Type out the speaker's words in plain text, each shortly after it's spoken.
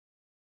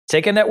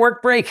Take a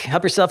network break.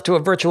 Help yourself to a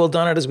virtual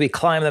donut as we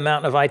climb the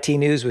mountain of IT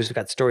news. We've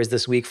got stories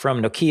this week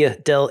from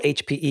Nokia, Dell,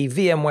 HPE,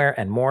 VMware,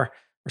 and more.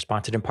 We're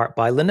sponsored in part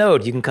by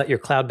Linode. You can cut your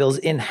cloud bills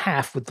in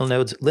half with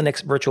Linode's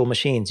Linux virtual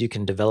machines. You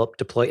can develop,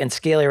 deploy, and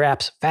scale your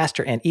apps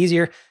faster and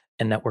easier.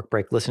 And network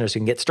break listeners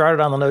can get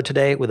started on Linode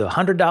today with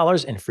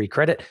 $100 in free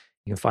credit.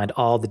 You can find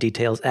all the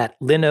details at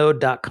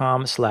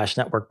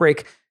linode.com/networkbreak.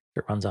 If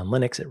it runs on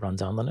Linux, it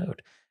runs on Linode.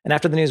 And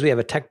after the news, we have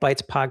a Tech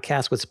Bytes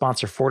podcast with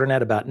sponsor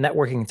Fortinet about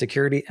networking and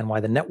security and why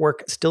the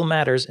network still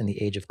matters in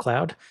the age of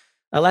cloud.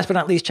 Last but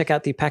not least, check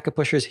out the Packet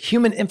Pushers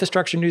Human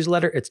Infrastructure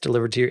newsletter. It's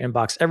delivered to your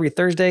inbox every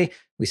Thursday.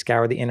 We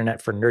scour the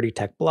internet for nerdy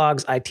tech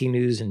blogs, IT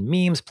news, and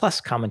memes,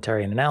 plus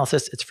commentary and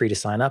analysis. It's free to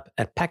sign up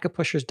at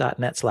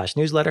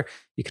packetpushers.net/newsletter.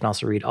 You can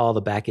also read all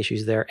the back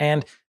issues there,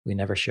 and we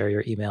never share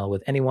your email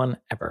with anyone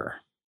ever.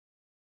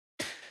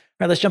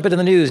 All right, let's jump into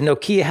the news.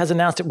 Nokia has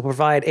announced it will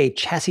provide a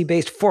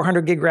chassis-based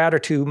 400 gig router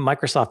to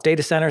Microsoft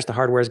data centers. The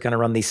hardware is going to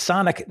run the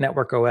SONiC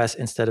network OS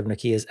instead of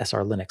Nokia's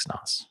SR Linux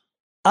NOS.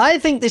 I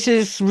think this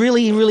is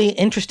really, really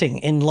interesting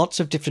in lots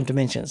of different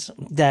dimensions.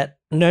 That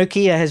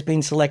Nokia has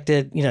been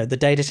selected, the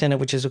data center,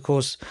 which is, of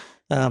course,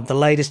 the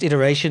latest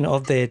iteration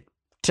of their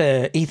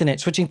Ethernet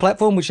switching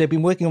platform, which they've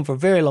been working on for a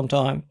very long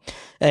time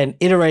and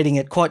iterating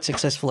it quite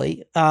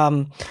successfully.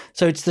 So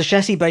it's the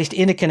chassis-based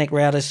interconnect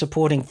routers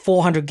supporting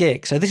 400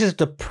 gig. So this is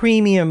the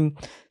premium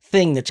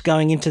thing that's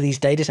going into these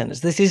data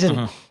centers. This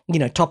isn't,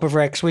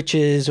 top-of-rack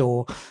switches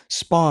or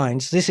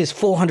spines. This is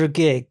 400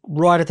 gig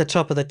right at the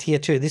top of the tier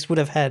 2. This would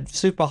have had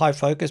super high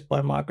focus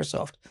by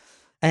Microsoft.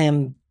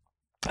 And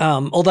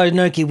although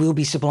Nokia will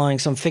be supplying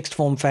some fixed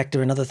form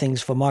factor and other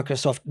things for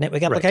Microsoft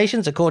network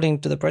applications, according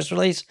to the press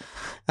release.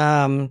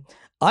 But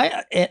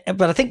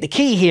I think the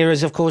key here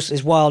is, of course,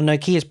 is while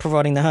Nokia is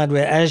providing the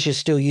hardware, Azure is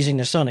still using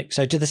the SONiC.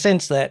 So to the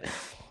sense that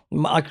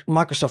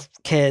Microsoft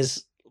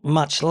cares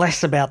much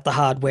less about the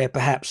hardware,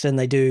 perhaps, than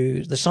they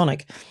do the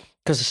SONiC,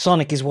 because the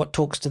SONiC is what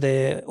talks to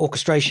their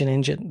orchestration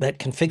engine that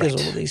configures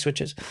all of these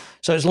switches.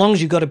 So as long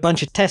as you've got a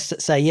bunch of tests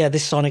that say, yeah,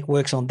 this SONiC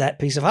works on that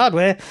piece of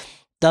hardware,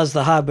 does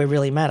the hardware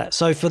really matter?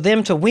 So for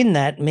them to win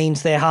that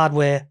means their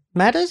hardware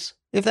matters,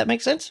 if that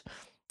makes sense.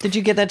 Did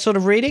you get that sort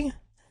of reading?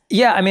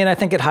 Yeah, I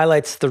think it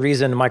highlights the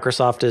reason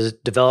Microsoft has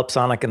developed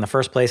SONiC in the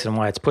first place and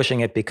why it's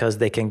pushing it, because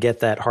they can get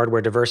that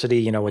hardware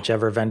diversity,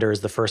 whichever vendor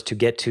is the first to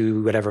get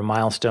to whatever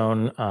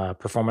milestone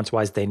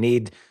performance-wise they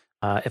need.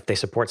 If they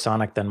support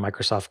SONiC, then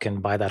Microsoft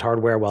can buy that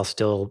hardware while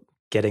still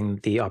getting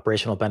the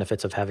operational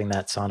benefits of having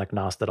that SONiC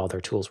NOS that all their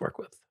tools work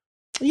with.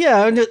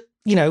 Yeah, and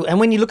and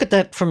when you look at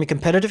that from a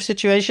competitive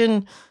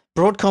situation,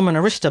 Broadcom and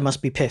Arista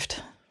must be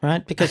piffed,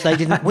 right? Because they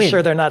didn't win. I'm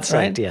sure they're not psyched,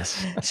 right?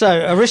 Yes. So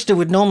Arista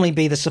would normally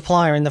be the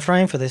supplier in the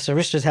frame for this.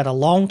 Arista's had a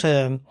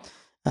long-term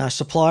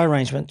supply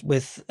arrangement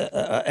with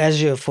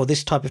Azure for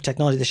this type of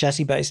technology, the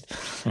chassis-based.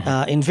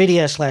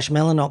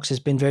 NVIDIA/Mellanox has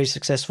been very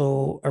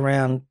successful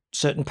around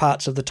certain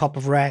parts of the top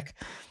of rack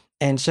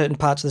and certain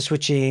parts of the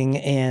switching,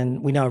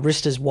 and we know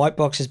Arista's white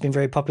box has been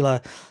very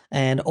popular.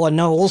 And I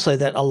know also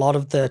that a lot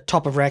of the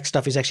top of rack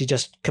stuff is actually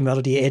just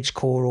commodity edge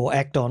core or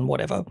Acton,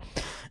 whatever.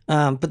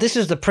 But this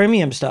is the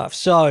premium stuff.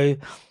 So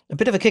a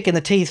bit of a kick in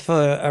the teeth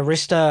for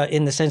Arista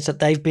in the sense that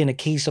they've been a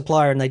key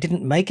supplier and they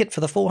didn't make it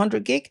for the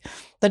 400 gig.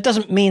 That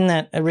doesn't mean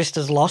that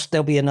Arista's lost.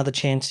 There'll be another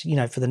chance,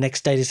 for the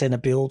next data center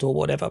build or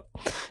whatever,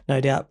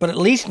 no doubt. But at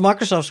least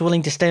Microsoft's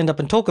willing to stand up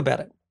and talk about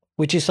it,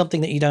 which is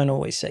something that you don't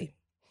always see.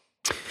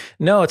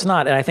 No, it's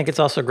not. And I think it's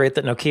also great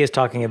that Nokia is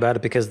talking about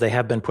it because they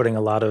have been putting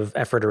a lot of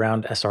effort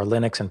around SR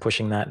Linux and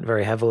pushing that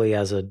very heavily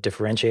as a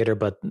differentiator,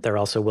 but they're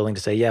also willing to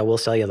say, yeah, we'll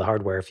sell you the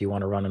hardware if you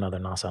want to run another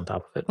NOS on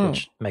top of it,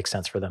 which makes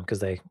sense for them because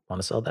they want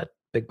to sell that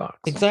big box.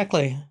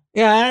 Exactly.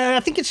 Yeah,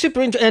 I think it's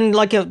super interesting.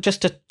 And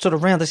just to sort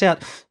of round this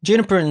out,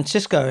 Juniper and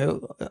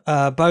Cisco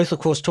both, of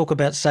course, talk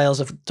about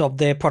sales of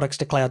their products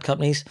to cloud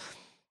companies.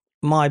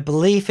 My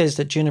belief is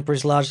that Juniper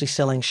is largely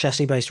selling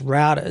chassis-based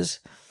routers,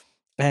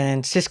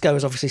 and Cisco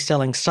is obviously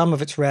selling some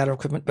of its router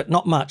equipment, but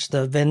not much.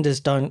 The vendors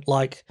don't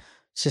like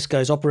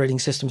Cisco's operating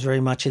systems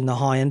very much in the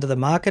high end of the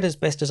market, as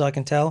best as I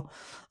can tell.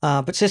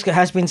 But Cisco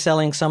has been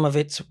selling some of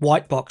its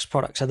white box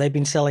products. So they've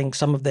been selling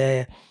some of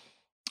their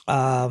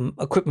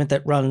equipment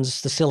that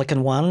runs the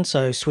Silicon One,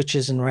 so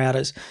switches and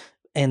routers,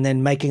 and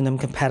then making them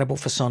compatible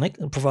for SONiC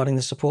and providing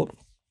the support.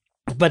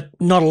 But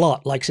not a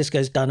lot. Like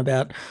Cisco's done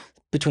about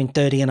between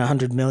 30 and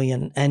 100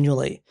 million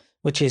annually,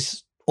 which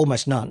is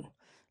almost none.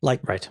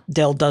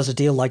 Dell does a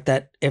deal like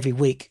that every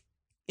week,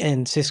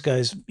 and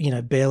Cisco's,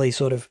 barely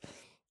sort of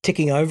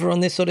ticking over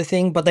on this sort of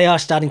thing, but they are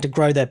starting to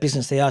grow their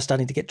business. They are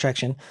starting to get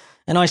traction.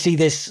 And I see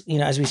this,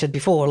 as we said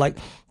before, like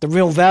the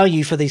real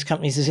value for these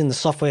companies is in the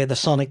software, the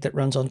SONiC that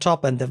runs on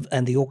top and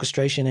the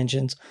orchestration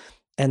engines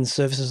and the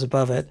services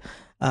above it.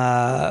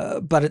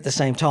 But at the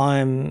same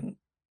time,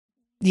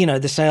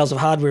 the sales of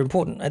hardware are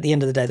important. At the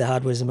end of the day, the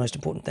hardware is the most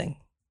important thing.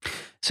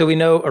 So we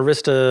know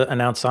Arista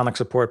announced SONiC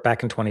support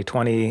back in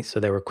 2020, so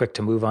they were quick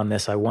to move on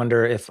this. I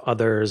wonder if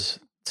others,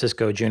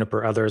 Cisco,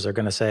 Juniper, others are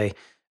going to say,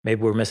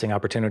 maybe we're missing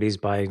opportunities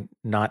by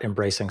not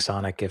embracing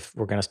SONiC if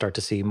we're going to start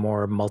to see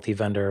more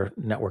multi-vendor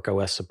network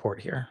OS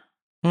support here.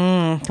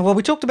 Well,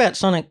 we talked about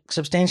SONiC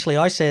substantially,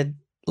 I said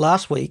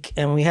last week,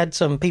 and we had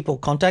some people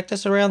contact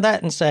us around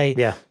that and say,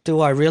 Yeah. do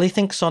I really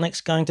think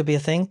SONiC's going to be a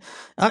thing?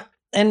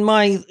 And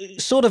my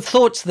sort of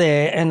thoughts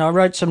there, and I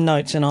wrote some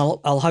notes, and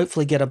I'll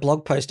hopefully get a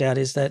blog post out,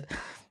 is that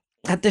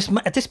at this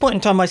point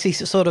in time, I see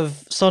sort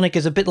of SONiC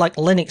as a bit like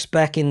Linux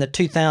back in the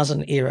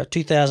 2000 era,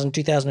 2000,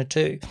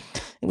 2002.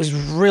 It was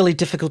really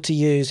difficult to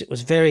use. It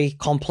was very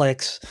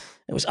complex.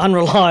 It was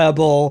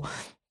unreliable,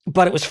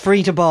 but it was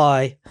free to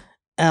buy.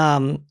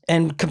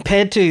 And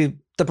compared to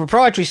the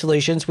proprietary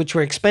solutions, which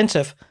were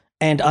expensive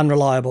and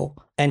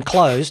unreliable and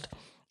closed,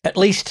 at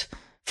least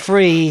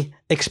free,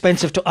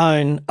 expensive to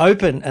own,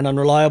 open and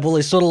unreliable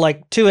is sort of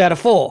like 2 out of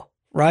 4,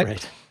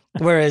 right?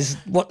 Whereas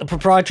what the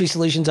proprietary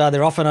solutions are,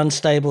 they're often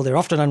unstable, they're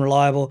often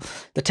unreliable.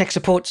 The tech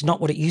support's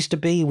not what it used to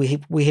be.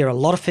 We hear a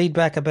lot of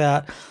feedback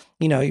about,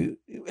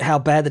 how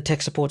bad the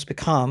tech support's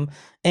become.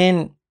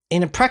 And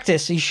in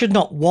practice, you should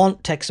not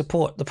want tech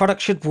support. The product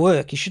should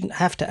work. You shouldn't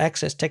have to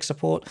access tech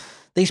support.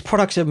 These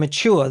products are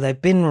mature. They've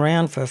been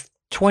around for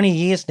 20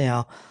 years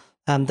now.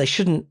 They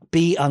shouldn't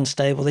be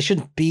unstable. They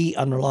shouldn't be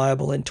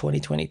unreliable in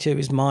 2022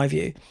 is my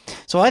view.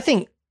 So I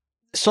think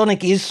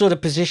SONiC is sort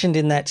of positioned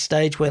in that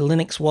stage where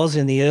Linux was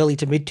in the early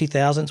to mid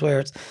 2000s, where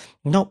it's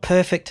not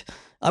perfect.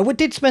 I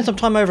did spend some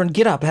time over on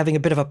GitHub having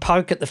a bit of a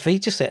poke at the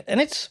feature set, and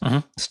it's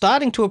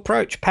starting to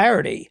approach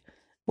parity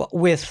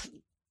with.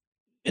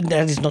 And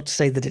that is not to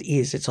say that it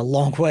is. It's a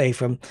long way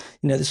from,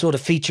 the sort of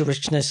feature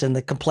richness and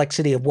the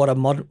complexity of what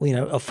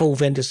a full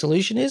vendor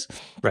solution is.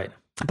 Right.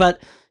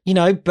 But,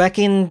 back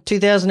in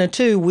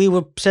 2002, we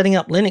were setting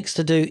up Linux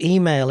to do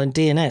email and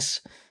DNS,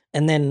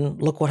 and then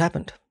look what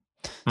happened.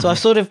 So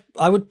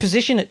I would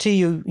position it to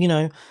you,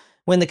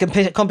 when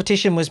the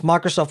competition was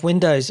Microsoft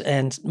Windows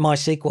and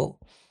MySQL,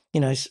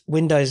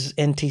 Windows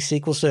NT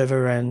SQL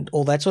Server and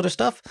all that sort of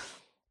stuff.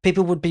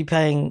 People would be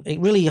paying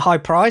really high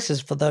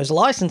prices for those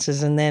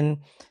licenses and then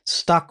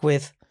stuck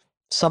with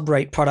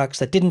sub-rate products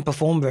that didn't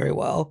perform very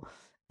well.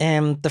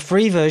 And the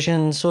free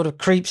version sort of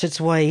creeps its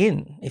way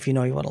in, if you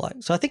know what I like.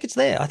 So I think it's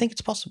there. I think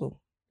it's possible.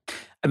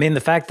 I mean, the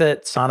fact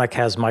that SONiC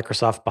has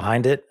Microsoft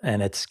behind it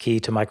and it's key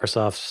to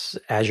Microsoft's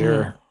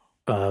Azure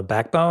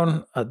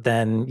backbone,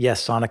 then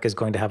yes, SONiC is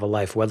going to have a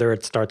life. Whether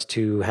it starts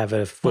to have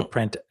a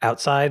footprint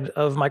outside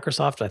of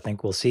Microsoft, I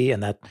think we'll see.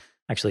 And that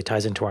actually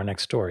ties into our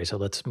next story. So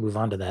let's move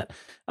on to that.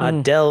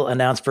 Dell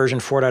announced version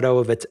 4.0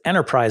 of its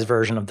enterprise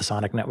version of the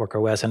SONiC Network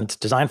OS, and it's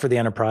designed for the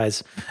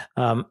enterprise.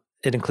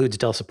 It includes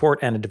Dell support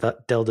and a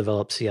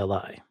Dell-developed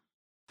CLI.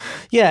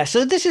 Yeah,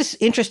 so this is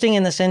interesting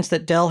in the sense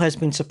that Dell has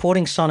been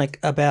supporting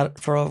SONiC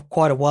for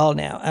quite a while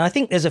now. And I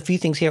think there's a few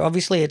things here.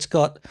 Obviously, it's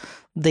got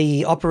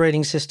the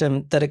operating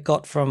system that it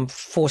got from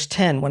Force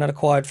 10 when it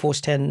acquired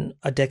Force 10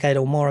 a decade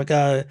or more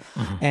ago.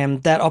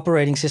 And that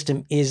operating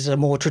system is a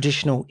more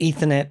traditional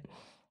Ethernet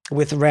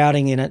with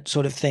routing in it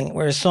sort of thing,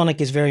 whereas SONiC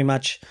is very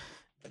much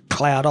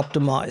cloud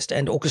optimized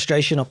and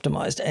orchestration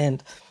optimized.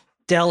 And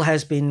Dell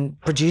has been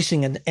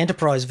producing an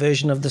enterprise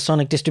version of the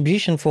SONiC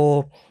distribution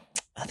for,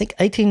 I think,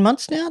 18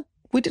 months now.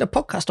 We did a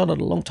podcast on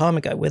it a long time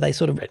ago where they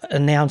sort of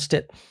announced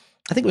it.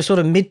 I think it was sort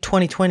of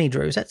mid-2020,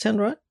 Drew. Does that sound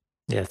right?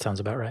 Yeah, it sounds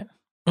about right.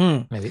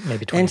 Maybe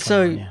 2021, and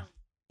so,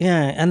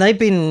 yeah, and they've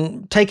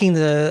been taking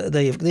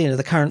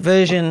the current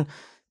version,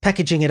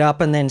 packaging it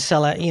up, and then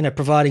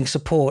providing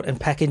support and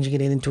packaging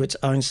it into its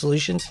own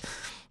solutions.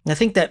 And I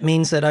think that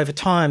means that over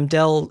time,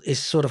 Dell is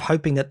sort of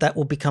hoping that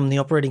will become the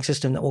operating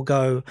system that will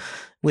go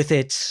with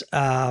its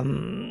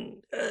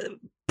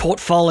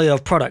portfolio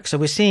of products. So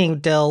we're seeing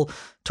Dell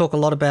talk a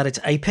lot about its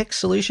Apex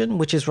solution,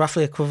 which is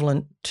roughly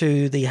equivalent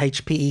to the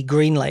HPE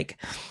GreenLake.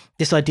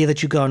 This idea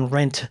that you go and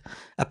rent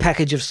a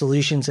package of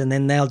solutions and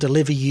then they'll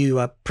deliver you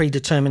a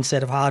predetermined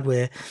set of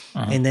hardware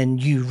and then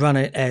you run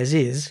it as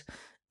is.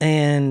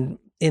 And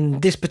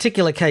in this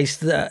particular case,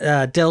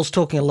 Dell's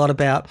talking a lot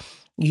about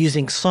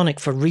using SONiC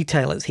for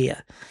retailers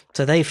here.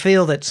 So they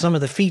feel that some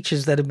of the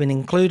features that have been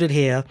included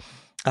here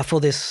are for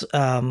this,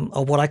 are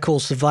what I call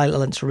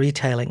surveillance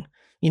retailing.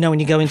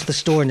 When you go into the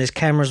store and there's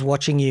cameras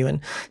watching you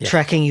and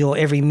tracking your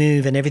every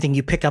move and everything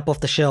you pick up off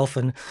the shelf,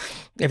 and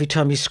every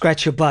time you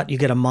scratch your butt, you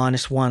get a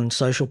 -1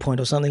 social point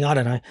or something. I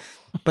don't know.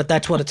 But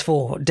that's what it's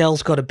for.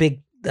 Dell's got a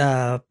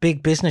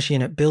big business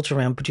unit built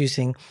around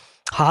producing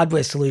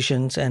hardware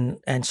solutions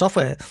and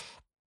software,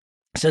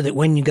 so that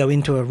when you go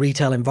into a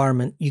retail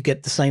environment, you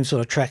get the same sort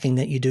of tracking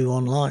that you do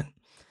online.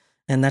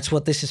 And that's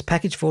what this is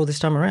packaged for this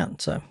time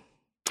around. So,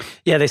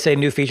 yeah, they say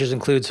new features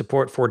include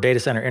support for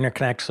data center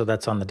interconnect. So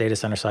that's on the data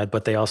center side,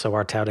 but they also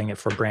are touting it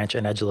for branch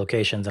and edge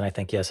locations. And I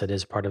think, yes, it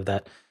is part of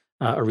that,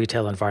 a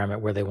retail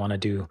environment where they want to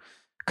do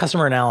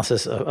customer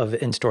analysis of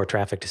in-store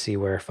traffic to see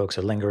where folks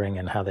are lingering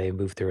and how they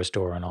move through a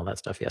store and all that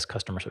stuff. Yes,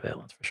 customer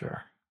surveillance for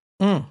sure.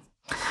 I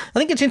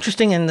think it's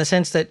interesting in the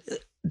sense that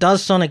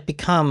does SONiC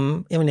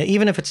become,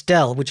 even if it's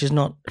Dell, which is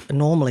not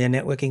normally a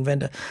networking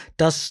vendor,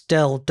 does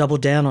Dell double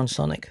down on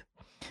SONiC?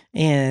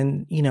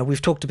 And,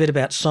 we've talked a bit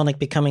about SONiC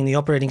becoming the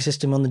operating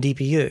system on the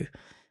DPU.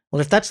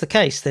 Well, if that's the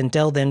case, then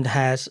Dell then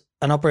has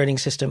an operating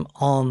system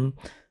on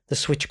the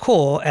switch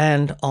core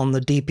and on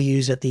the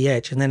DPUs at the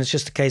edge. And then it's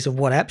just a case of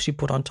what apps you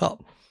put on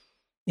top.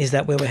 Is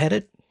that where we're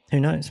headed? Who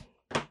knows?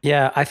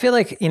 Yeah, I feel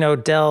like,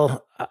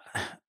 Dell,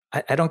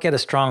 I don't get a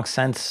strong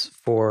sense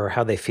for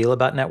how they feel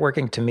about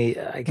networking. To me,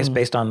 I guess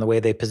based on the way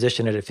they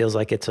position it, it feels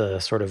like it's a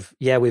sort of,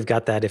 yeah, we've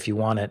got that if you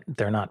want it.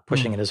 They're not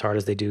pushing it as hard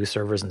as they do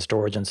servers and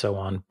storage and so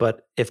on.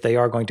 But if they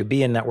are going to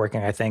be in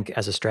networking, I think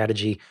as a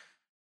strategy,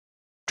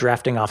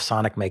 drafting off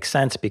SONiC makes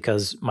sense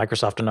because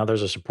Microsoft and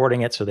others are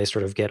supporting it. So they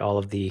sort of get all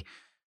of the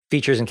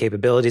features and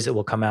capabilities that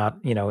will come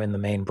out, in the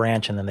main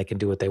branch, and then they can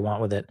do what they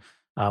want with it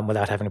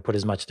without having to put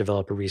as much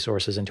developer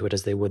resources into it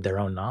as they would their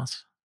own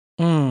NOS.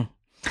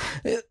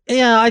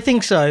 Yeah, I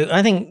think so.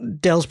 I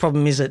think Dell's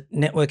problem is that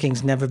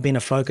networking's never been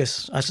a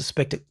focus. I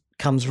suspect it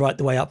comes right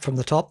the way up from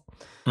the top.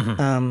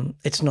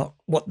 It's not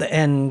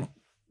and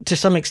to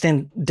some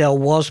extent, Dell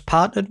was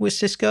partnered with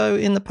Cisco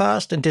in the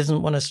past and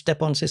doesn't want to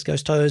step on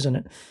Cisco's toes, and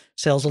it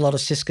sells a lot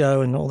of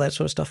Cisco and all that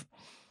sort of stuff.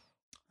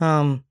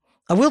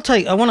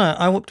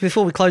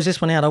 Before we close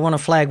this one out, I want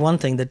to flag one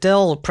thing. The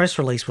Dell press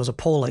release was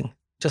appalling.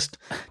 It just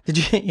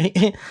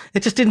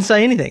didn't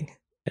say anything.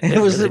 It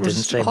didn't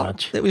say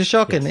much. It was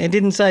shocking. Yes. It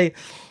didn't say.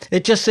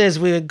 It just says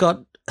we've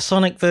got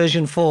SONiC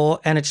version 4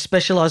 and it's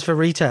specialized for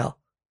retail.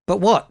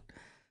 But what?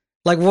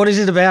 Like, what is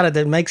it about it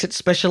that makes it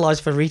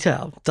specialized for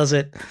retail? Does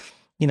it,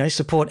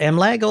 support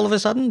MLAG all of a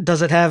sudden?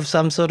 Does it have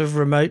some sort of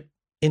remote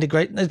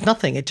integrate? There's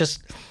nothing.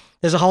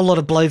 There's a whole lot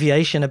of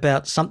bloviation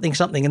about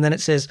something, and then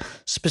it says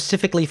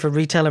specifically for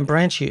retail and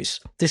branch use.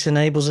 This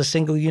enables a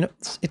single unit.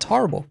 It's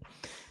horrible.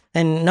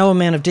 And no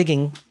amount of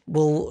digging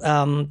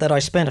I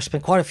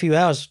spent quite a few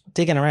hours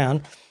digging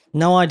around.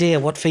 No idea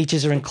what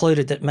features are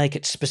included that make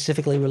it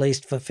specifically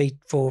released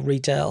for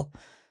retail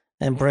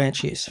and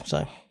branch use.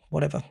 So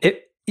whatever.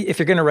 If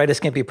you're going to write a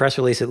skimpy press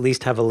release, at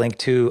least have a link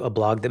to a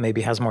blog that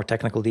maybe has more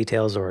technical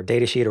details or a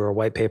data sheet or a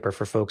white paper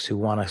for folks who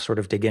want to sort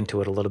of dig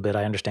into it a little bit.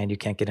 I understand you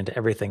can't get into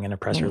everything in a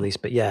press release,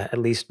 but yeah, at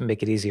least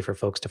make it easy for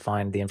folks to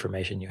find the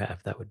information you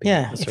have. That would be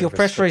if your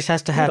press release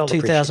has to have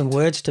 2,000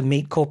 words to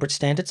meet corporate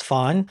standards,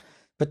 fine.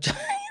 But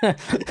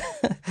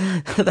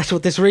that's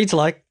what this reads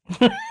like.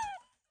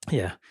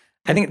 Yeah.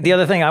 I think the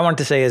other thing I wanted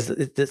to say is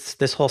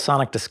this whole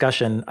SONiC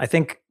discussion, I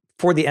think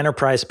for the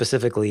enterprise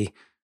specifically,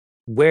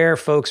 where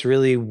folks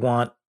really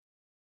want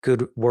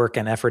good work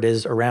and effort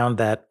is around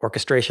that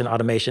orchestration,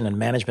 automation, and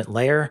management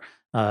layer.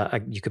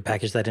 You could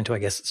package that into, I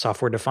guess,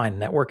 software-defined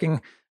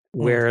networking,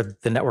 where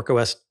the network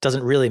OS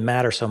doesn't really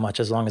matter so much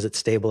as long as it's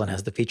stable and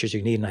has the features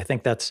you need. And I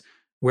think that's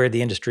where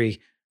the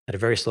industry at a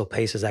very slow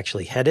pace is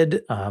actually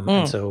headed.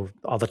 And so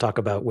all the talk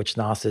about which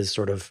NOS is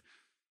sort of,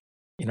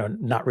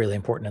 not really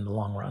important in the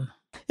long run.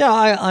 Yeah,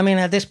 I mean,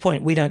 at this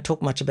point, we don't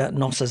talk much about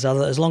NOS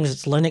as long as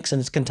it's Linux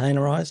and it's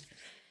containerized,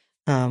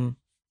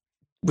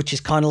 which is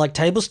kind of like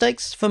table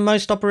stakes for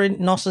most operating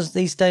NOSes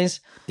these days.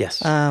 Yes.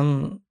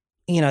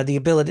 The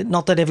ability,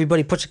 not that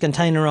everybody puts a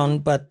container on,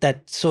 but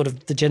that sort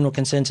of the general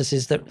consensus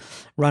is that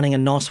running a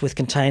NOS with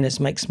containers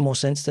makes more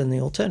sense than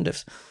the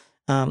alternatives.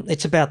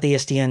 It's about the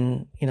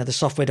SDN, the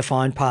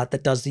software-defined part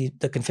that does the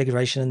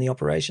configuration and the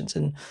operations.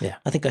 And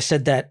I think I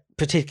said that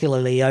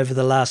particularly over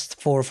the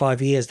last 4 or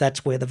 5 years,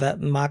 that's where the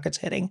market's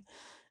heading.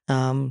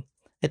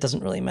 It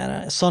doesn't really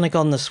matter. SONiC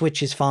on the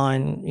switch is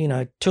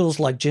fine. Tools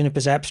like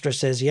Juniper's Apstra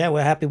says, yeah,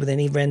 we're happy with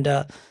any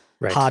render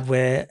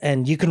hardware,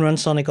 and you can run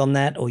SONiC on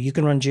that, or you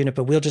can run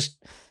Juniper. We'll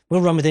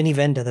run with any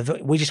vendor.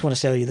 We just want to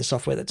sell you the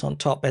software that's on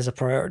top as a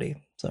priority.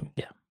 So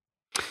yeah.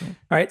 All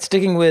right,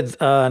 sticking with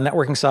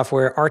networking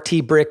software,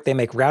 RT Brick, they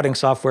make routing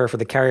software for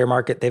the carrier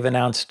market. They've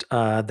announced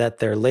that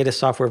their latest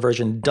software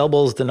version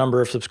doubles the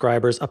number of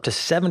subscribers, up to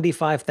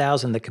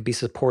 75,000 that could be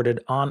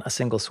supported on a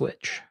single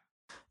switch.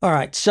 All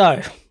right,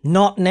 so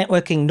not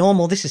networking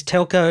normal. This is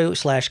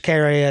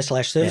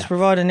telco/carrier/service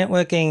provider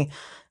networking.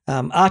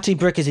 RT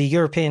Brick is a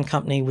European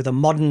company with a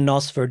modern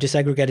NOS for a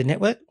disaggregated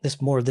network. There's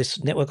more of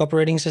this network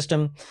operating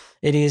system.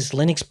 It is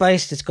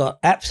Linux-based. It's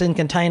got apps in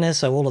containers,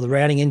 so all of the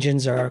routing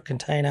engines are a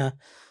container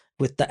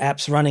with the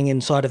apps running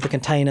inside of the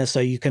container,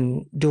 so you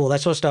can do all that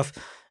sort of stuff.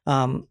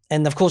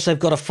 And of course, they've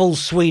got a full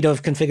suite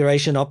of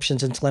configuration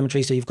options and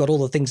telemetry, so you've got all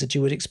the things that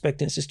you would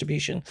expect in its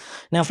distribution.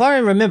 Now, if I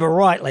remember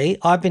rightly,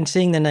 I've been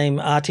seeing the name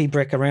RT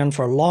Brick around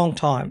for a long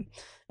time,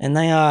 and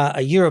they are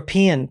a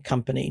European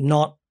company,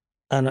 not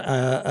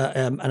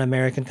an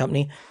American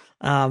company.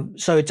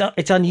 So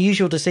it's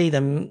unusual to see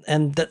them.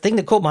 And the thing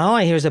that caught my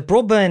eye here is that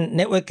broadband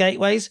network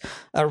gateways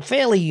are a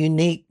fairly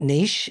unique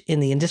niche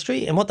in the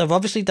industry. And what they've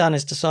obviously done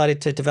is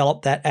decided to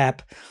develop that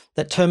app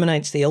that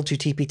terminates the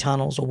L2TP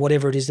tunnels or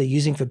whatever it is they're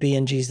using for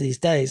BNGs these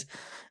days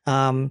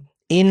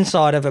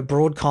inside of a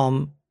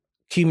Broadcom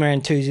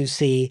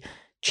QMAN2C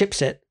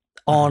chipset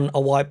on a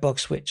white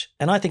box switch.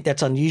 And I think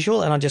that's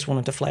unusual, and I just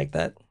wanted to flag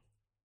that.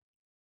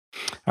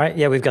 All right.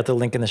 Yeah, we've got the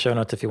link in the show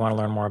notes if you want to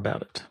learn more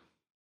about it.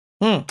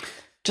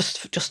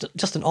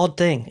 Just an odd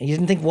thing. You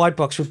didn't think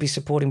Whitebox would be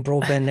supporting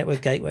broadband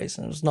network gateways,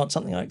 and it was not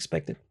something I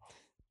expected.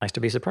 Nice to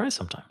be surprised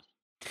sometimes.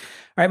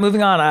 All right,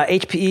 moving on.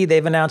 HPE,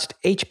 they've announced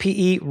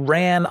HPE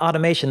RAN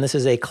Automation. This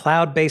is a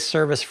cloud-based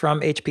service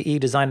from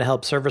HPE designed to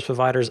help service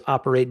providers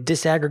operate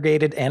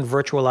disaggregated and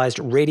virtualized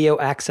radio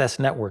access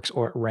networks,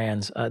 or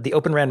RANs. The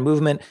Open RAN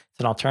movement is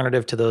an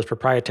alternative to those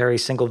proprietary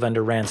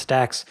single-vendor RAN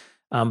stacks,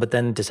 but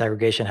then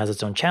disaggregation has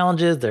its own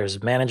challenges.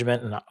 There's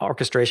management and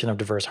orchestration of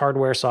diverse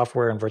hardware,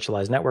 software, and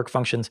virtualized network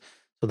functions.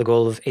 So the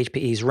goal of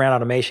HPE's RAN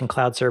Automation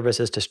cloud service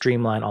is to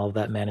streamline all of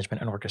that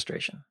management and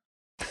orchestration.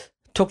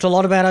 Talked a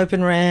lot about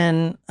Open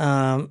RAN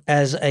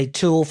as a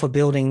tool for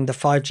building the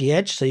 5G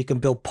edge, so you can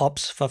build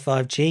POPs for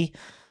 5G.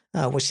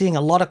 We're seeing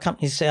a lot of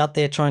companies out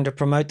there trying to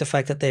promote the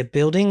fact that they're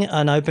building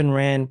an Open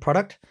RAN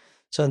product.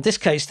 So in this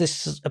case,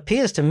 this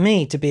appears to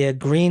me to be a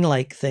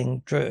GreenLake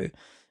thing, Drew,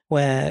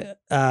 where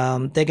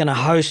they're going to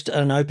host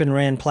an Open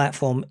RAN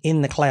platform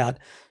in the cloud.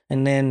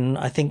 And then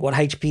I think what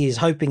HP is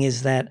hoping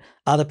is that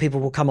other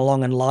people will come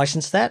along and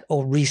license that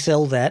or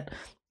resell that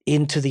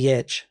into the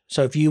edge.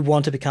 So if you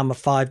want to become a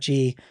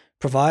 5G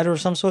provider of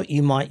some sort,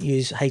 you might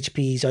use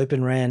HP's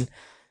Open RAN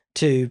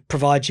to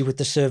provide you with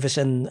the service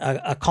and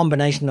a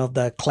combination of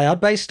the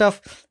cloud-based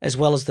stuff as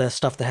well as the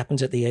stuff that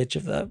happens at the edge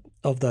of the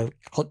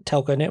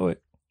telco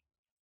network.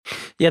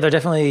 Yeah, they're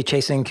definitely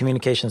chasing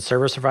communication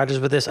service providers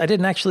with this. I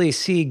didn't actually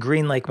see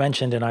GreenLake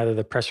mentioned in either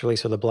the press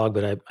release or the blog,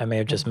 but I may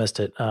have just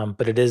missed it.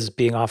 But it is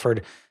being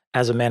offered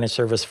as a managed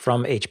service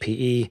from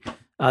HPE.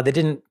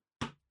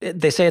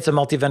 They say it's a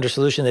multi-vendor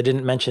solution. They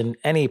didn't mention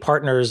any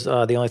partners.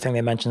 The only thing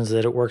they mentioned is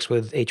that it works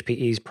with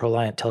HPE's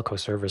ProLiant telco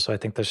servers. So I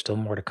think there's still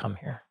more to come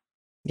here.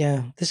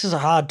 Yeah, this is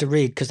hard to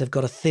read because they've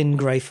got a thin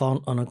gray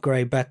font on a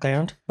gray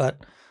background,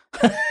 but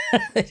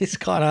it's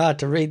kind of hard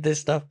to read this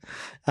stuff.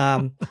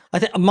 I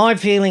think my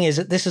feeling is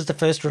that this is the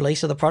first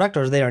release of the product,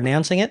 or they're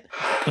announcing it,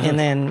 and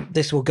then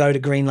this will go to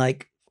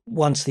GreenLake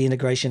once the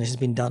integration has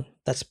been done.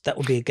 That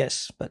would be a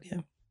guess, but yeah.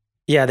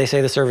 Yeah, they say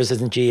the service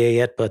isn't GA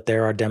yet, but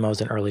there are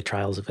demos and early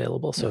trials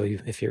available. So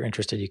if you're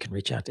interested, you can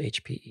reach out to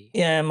HPE.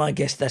 Yeah,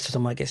 that's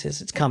what my guess is.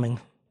 It's coming,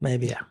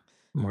 maybe. Yeah,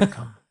 more to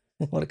come.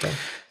 More to come.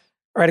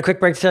 All right, a quick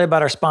break to tell you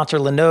about our sponsor,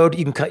 Linode.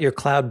 You can cut your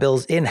cloud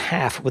bills in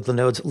half with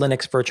Linode's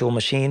Linux virtual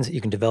machines.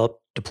 You can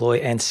develop, deploy,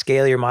 and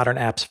scale your modern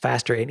apps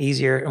faster and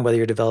easier. And whether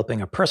you're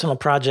developing a personal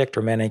project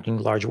or managing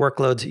large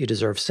workloads, you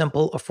deserve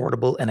simple,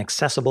 affordable, and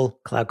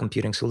accessible cloud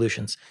computing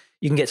solutions.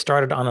 You can get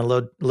started on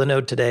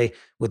Linode today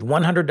with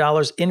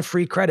 $100 in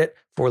free credit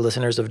for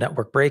listeners of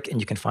Network Break, and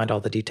you can find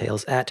all the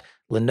details at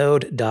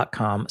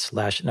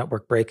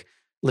linode.com/networkbreak.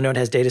 Linode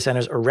has data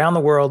centers around the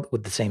world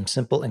with the same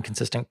simple and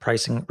consistent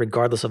pricing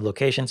regardless of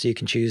location, so you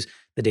can choose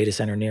the data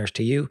center nearest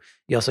to you.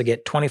 You also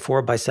get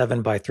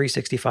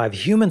 24/7/365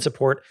 human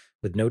support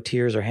with no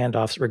tiers or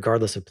handoffs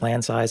regardless of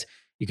plan size.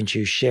 You can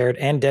choose shared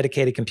and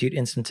dedicated compute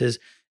instances,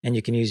 and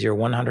you can use your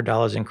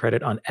 $100 in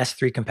credit on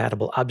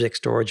S3-compatible object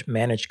storage,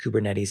 managed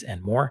Kubernetes,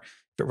 and more.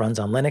 If it runs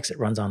on Linux, it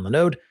runs on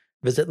Linode.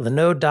 Visit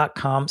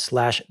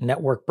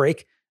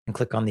linode.com/networkbreak and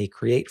click on the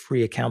Create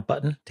Free Account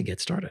button to get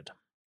started.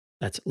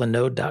 That's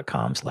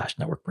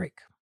linode.com/networkbreak.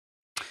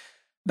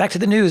 Back to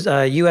the news.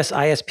 US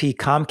ISP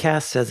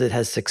Comcast says it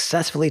has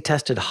successfully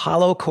tested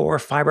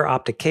Hollowcore fiber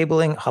optic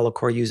cabling.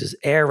 Hollowcore uses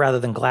air rather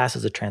than glass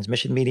as a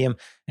transmission medium,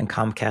 and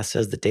Comcast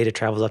says the data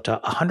travels up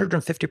to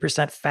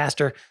 150%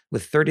 faster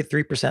with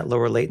 33%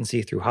 lower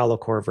latency through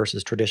Hollowcore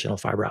versus traditional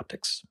fiber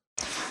optics.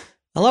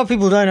 A lot of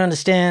people don't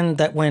understand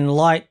that when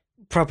light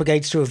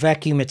propagates through a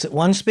vacuum, it's at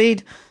one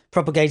speed,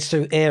 propagates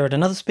through air at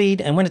another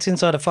speed, and when it's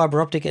inside a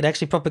fiber optic, it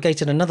actually propagates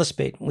at another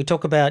speed. We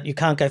talk about you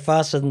can't go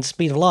faster than the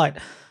speed of light,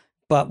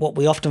 but what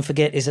we often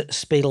forget is that the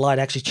speed of light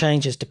actually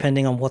changes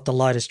depending on what the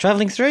light is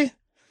traveling through.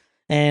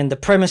 And the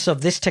premise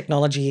of this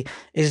technology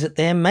is that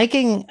they're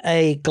making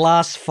a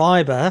glass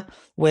fiber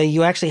where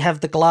you actually have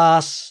the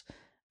glass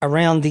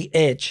around the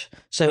edge.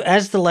 So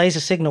as the laser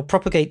signal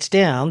propagates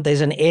down, there's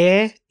an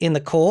air in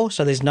the core,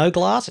 so there's no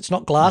glass. It's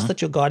not glass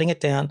that you're guiding it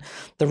down.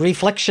 The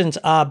reflections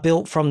are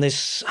built from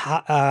this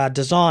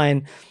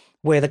design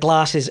where the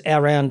glass is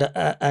around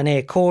an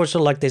air core, so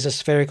like there's a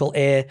spherical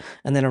air,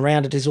 and then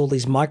around it is all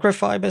these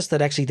microfibers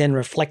that actually then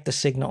reflect the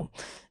signal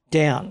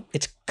down.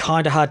 It's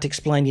kind of hard to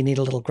explain. You need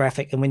a little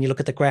graphic, and when you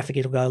look at the graphic,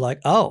 it'll go like,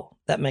 oh,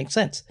 that makes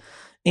sense.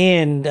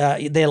 And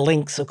there are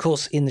links, of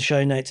course, in the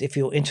show notes if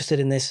you're interested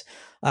in this.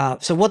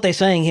 So what they're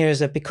saying here is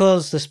that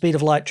because the speed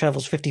of light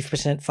travels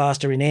 50%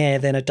 faster in air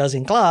than it does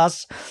in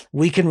glass,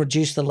 we can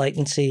reduce the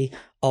latency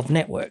of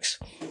networks.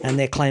 And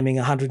they're claiming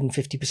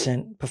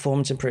 150%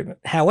 performance improvement.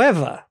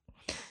 However,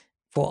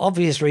 for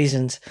obvious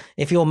reasons,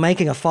 if you're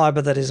making a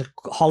fiber that is a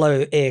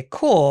hollow air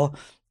core,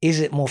 is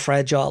it more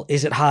fragile?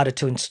 Is it harder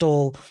to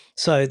install?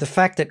 So the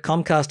fact that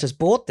Comcast has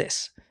bought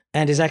this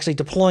and is actually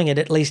deploying it,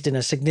 at least in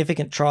a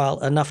significant trial,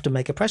 enough to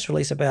make a press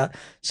release about,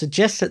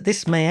 suggests that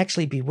this may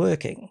actually be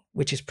working,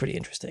 which is pretty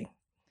interesting.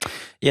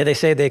 Yeah, they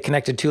say they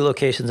connected 2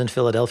 locations in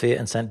Philadelphia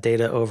and sent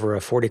data over a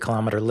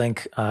 40-kilometer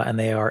link, and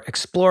they are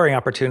exploring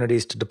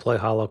opportunities to deploy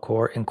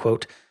Hollowcore in,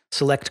 quote,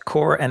 select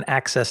core and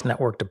access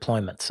network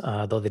deployments,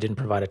 though they didn't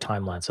provide a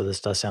timeline. So this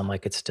does sound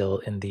like it's still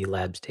in the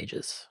lab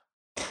stages.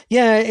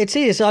 Yeah, it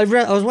is. I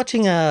was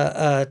watching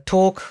a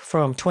talk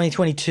from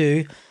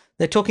 2022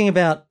 they're talking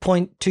about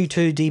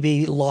 0.22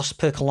 dB loss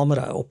per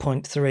kilometer, or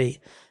 0.3,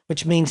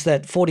 which means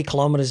that 40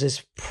 kilometers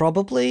is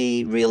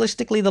probably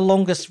realistically the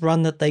longest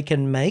run that they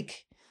can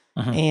make.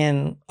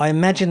 And I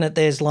imagine that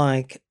there's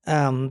like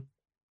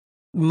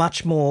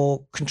much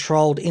more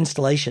controlled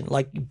installation,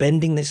 like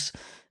bending this,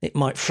 it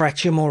might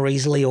fracture more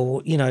easily,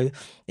 or,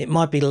 it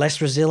might be less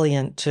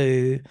resilient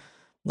to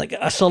like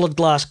a solid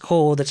glass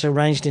core that's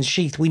arranged in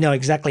sheath. We know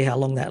exactly how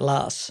long that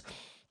lasts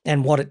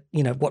and what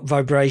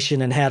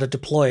vibration and how to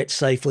deploy it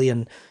safely,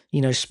 and,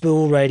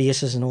 spool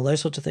radiuses and all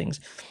those sorts of things.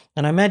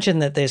 And I imagine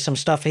that there's some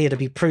stuff here to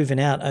be proven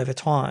out over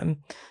time.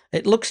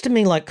 It looks to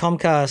me like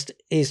Comcast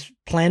is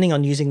planning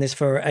on using this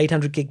for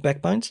 800 gig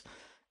backbones,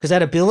 because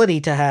that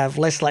ability to have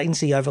less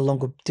latency over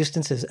longer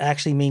distances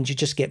actually means you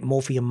just get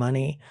more for your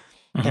money,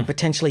 and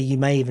potentially you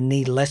may even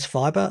need less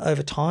fiber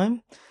over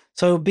time.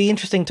 So it'll be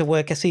interesting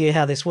to see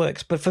how this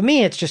works. But for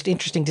me, it's just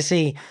interesting to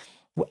see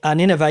an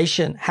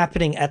innovation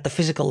happening at the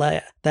physical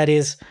layer. That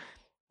is,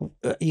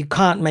 you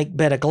can't make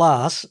better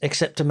glass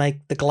except to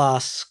make the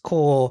glass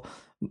core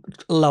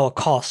lower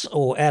costs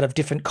or out of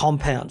different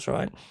compounds,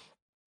 right?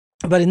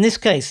 But in this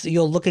case,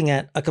 you're looking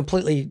at a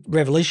completely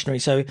revolutionary.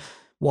 So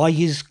why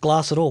use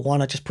glass at all? Why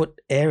not just put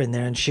air in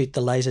there and shoot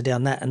the laser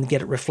down that and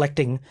get it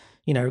reflecting,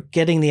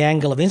 getting the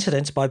angle of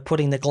incidence by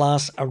putting the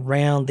glass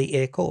around the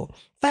air core?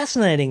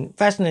 Fascinating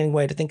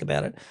way to think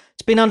about it.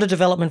 It's been under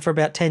development for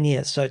about 10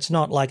 years. So it's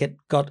not like it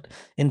got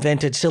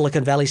invented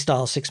Silicon Valley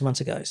style 6 months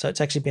ago. So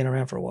it's actually been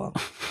around for a while.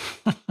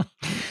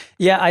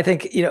 Yeah, I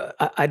think,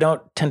 I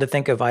don't tend to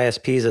think of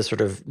ISPs as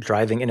sort of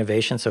driving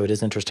innovation. So it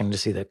is interesting to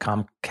see that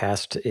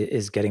Comcast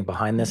is getting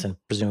behind this, and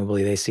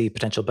presumably they see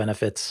potential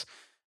benefits,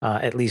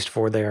 at least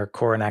for their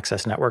core and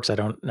access networks. I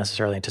don't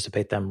necessarily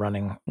anticipate them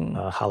running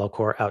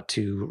Hollowcore out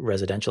to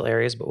residential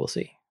areas, but we'll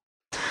see.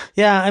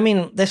 Yeah, I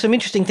mean, there's some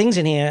interesting things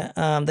in here.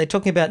 They're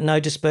talking about no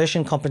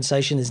dispersion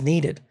compensation is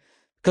needed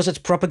because it's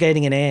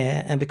propagating in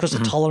air, and because the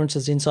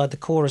tolerances inside the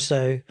core are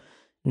so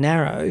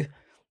narrow,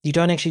 you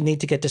don't actually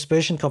need to get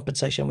dispersion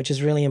compensation, which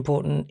is really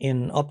important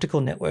in optical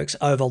networks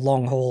over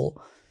long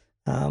haul.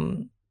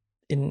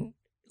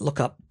 Look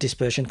up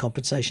dispersion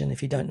compensation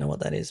if you don't know what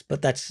that is.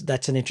 But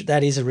that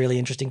is a really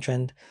interesting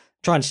trend.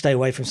 Trying to stay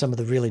away from some of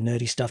the really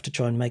nerdy stuff to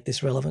try and make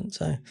this relevant.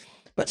 So,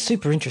 but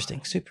super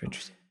interesting.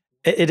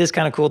 It is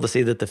kind of cool to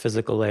see that the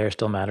physical layer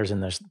still matters,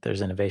 and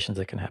there's innovations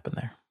that can happen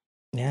there.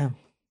 Yeah.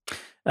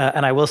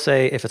 And I will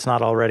say, if it's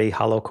not already,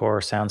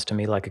 Hollowcore sounds to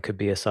me like it could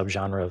be a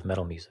subgenre of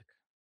metal music.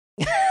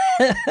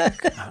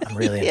 I'm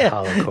really into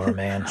Hollowcore,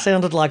 man.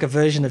 Sounded like a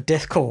version of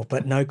deathcore,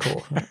 but no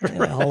core.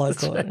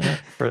 Hollowcore. Right. Yeah.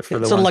 For the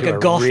sort ones of like who a are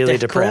goth really deathcore.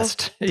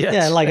 depressed. Yes.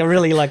 Yeah, like a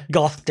really like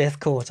goth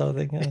deathcore sort of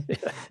thing.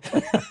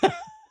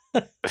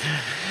 Yeah.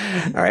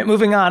 All right,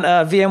 moving on.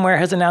 VMware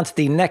has announced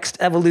the next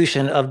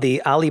evolution of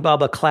the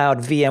Alibaba Cloud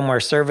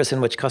VMware service,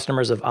 in which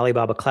customers of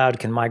Alibaba Cloud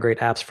can migrate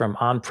apps from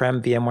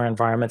on-prem VMware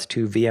environments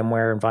to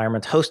VMware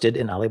environments hosted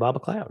in Alibaba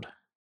Cloud.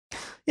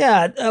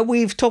 Yeah,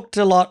 we've talked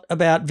a lot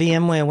about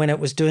VMware when it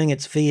was doing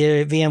its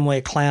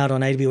VMware Cloud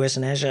on AWS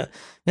and Azure.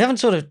 We haven't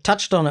sort of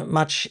touched on it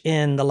much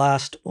in the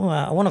last,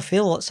 I want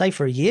to say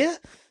for a year.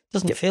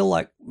 Doesn't feel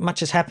like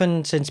much has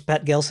happened since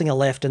Pat Gelsinger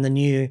left and the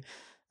new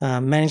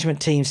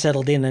management team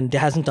settled in, and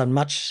hasn't done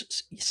much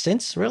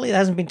since, really. There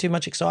hasn't been too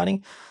much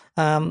exciting.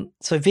 So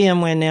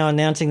VMware now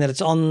announcing that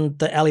it's on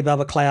the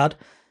Alibaba Cloud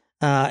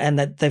and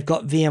that they've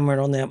got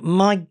VMware on there.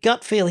 My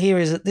gut feel here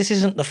is that this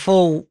isn't the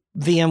full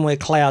VMware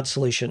Cloud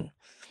solution.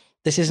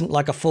 This isn't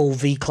like a full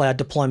vCloud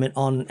deployment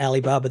on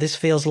Alibaba. This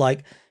feels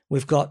like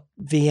we've got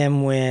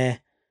VMware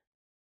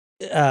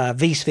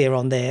vSphere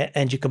on there,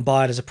 and you can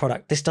buy it as a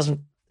product. This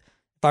doesn't,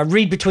 if I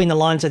read between the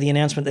lines of the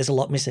announcement, there's a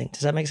lot missing.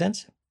 Does that make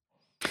sense?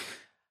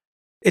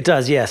 It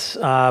does, yes.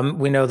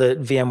 We know that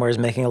VMware is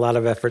making a lot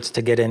of efforts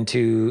to get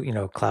into,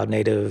 cloud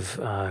native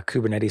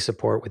Kubernetes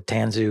support with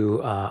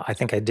Tanzu. I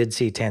think I did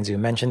see Tanzu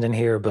mentioned in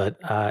here, but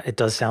it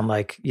does sound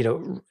like,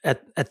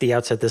 at the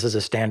outset, this is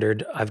a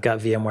standard. I've got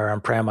VMware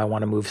on-prem. I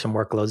want to move some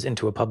workloads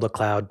into a public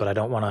cloud, but I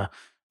don't want to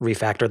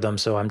refactor them.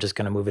 So I'm just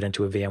going to move it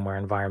into a VMware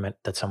environment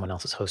that someone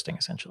else is hosting,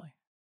 essentially.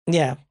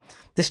 Yeah,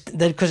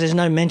 because there's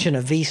no mention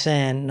of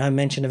vSAN, no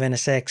mention of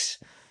NSX,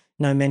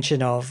 no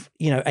mention of,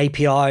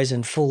 APIs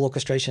and full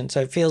orchestration.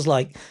 So it feels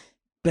like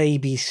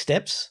baby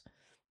steps.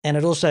 And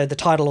it also, the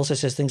title also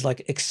says things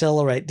like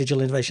accelerate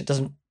digital innovation.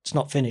 It's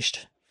not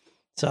finished.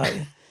 So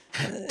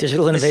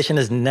digital innovation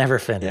is never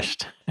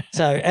finished. Yeah.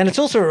 So, and it's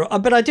also,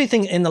 but I do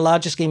think in the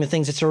larger scheme of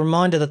things, it's a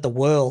reminder that the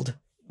world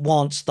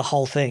wants the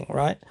whole thing,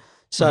 right?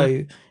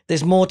 So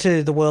there's more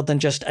to the world than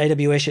just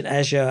AWS and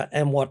Azure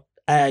and what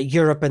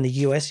Europe and the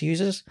US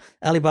uses.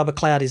 Alibaba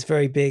Cloud is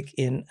very big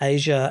in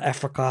Asia,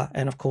 Africa,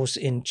 and of course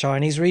in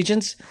Chinese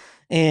regions.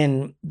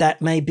 And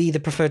that may be the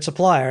preferred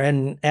supplier.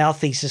 And our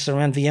thesis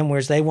around VMware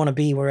is they want to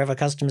be wherever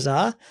customers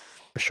are,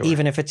 For sure.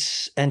 even if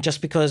it's, and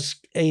just because,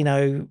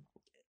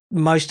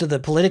 most of the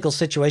political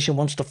situation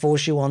wants to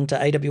force you onto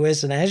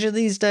AWS and Azure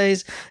these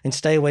days and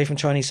stay away from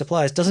Chinese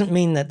suppliers doesn't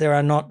mean that there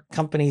are not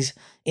companies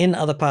in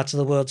other parts of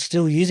the world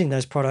still using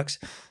those products.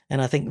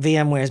 And I think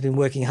VMware has been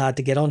working hard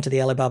to get onto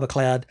the Alibaba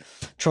cloud,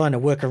 trying to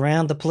work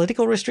around the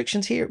political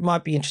restrictions here. It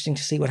might be interesting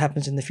to see what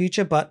happens in the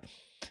future, but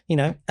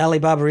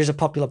Alibaba is a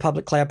popular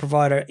public cloud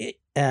provider,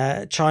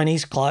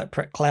 Chinese cloud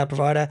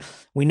provider.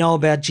 We know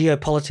about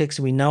geopolitics.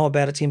 We know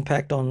about its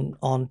impact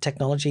on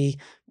technology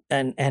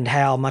and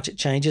how much it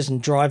changes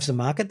and drives the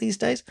market these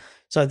days.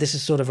 So this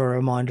is sort of a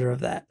reminder of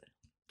that.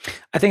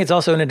 I think it's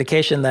also an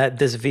indication that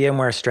this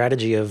VMware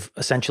strategy of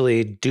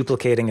essentially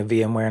duplicating a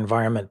VMware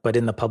environment, but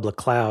in the public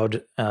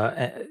cloud,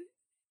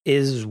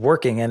 is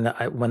working. And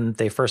when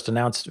they first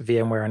announced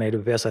VMware on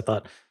AWS, I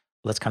thought,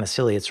 well, that's kind of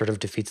silly. It sort of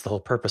defeats the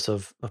whole purpose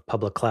of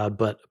public cloud,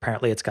 but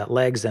apparently it's got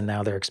legs, and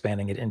now they're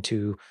expanding it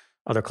into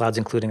other clouds,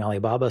 including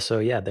Alibaba. So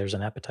yeah, there's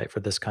an appetite for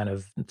this kind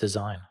of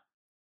design.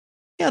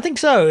 Yeah, I think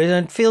so.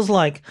 And it feels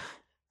like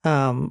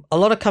a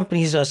lot of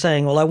companies are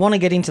saying, well, I want to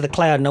get into the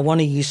cloud and I want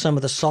to use some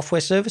of the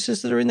software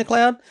services that are in the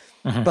cloud.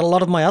 Mm-hmm. But a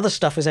lot of my other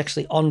stuff is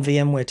actually on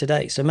VMware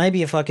today. So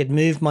maybe if I could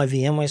move my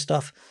VMware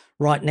stuff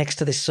right next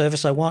to this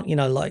service I want,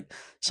 like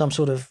some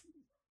sort of,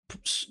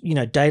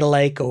 data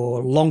lake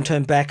or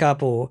long-term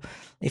backup, or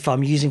if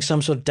I'm using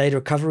some sort of data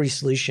recovery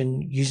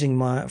solution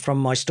from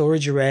my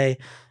storage array,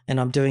 and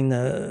I'm doing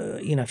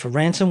the, for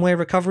ransomware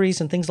recoveries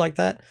and things like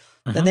that.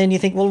 Mm-hmm. And then you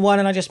think, well, why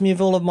don't I just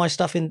move all of my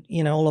stuff in,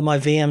 all of my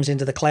VMs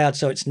into the cloud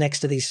so it's next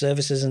to these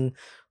services, and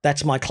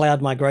that's my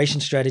cloud migration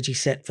strategy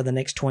set for the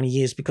next 20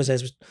 years, because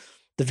as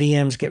the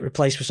VMs get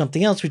replaced with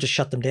something else, we just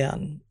shut them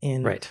down.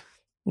 And, right.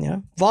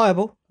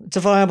 Viable. It's a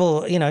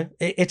viable,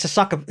 it's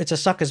a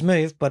sucker's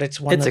move, but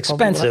it's one that's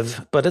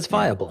expensive, but it's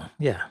viable.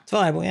 Yeah. It's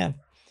viable, yeah.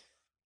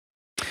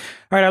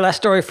 All right, our last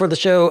story for the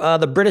show.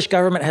 The British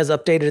government has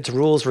updated its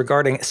rules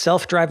regarding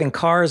self-driving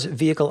cars.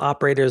 Vehicle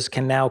operators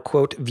can now,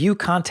 quote, view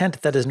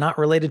content that is not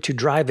related to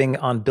driving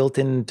on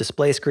built-in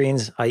display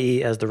screens,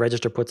 i.e., as the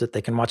register puts it,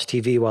 they can watch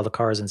TV while the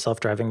car is in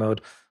self-driving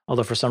mode,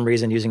 although for some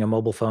reason using a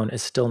mobile phone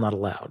is still not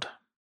allowed.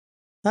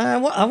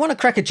 I want to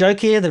crack a joke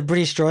here that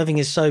British driving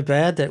is so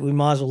bad that we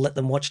might as well let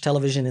them watch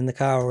television in the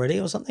car already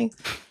or something.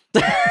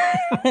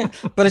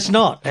 But it's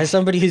not. As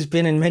somebody who's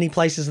been in many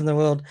places in the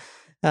world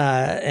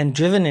and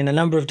driven in a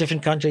number of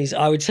different countries,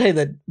 I would say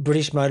that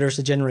British motorists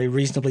are generally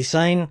reasonably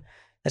sane.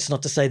 That's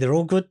not to say they're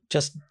all good,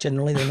 just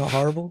generally they're not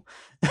horrible.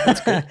 That's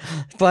good.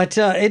 But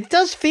it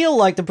does feel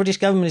like the British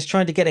government is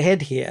trying to get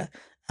ahead here.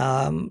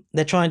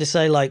 They're trying to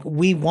say, like,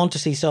 we want to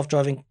see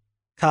self-driving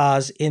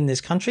cars in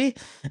this country.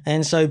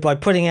 And so by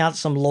putting out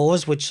some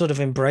laws which sort of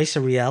embrace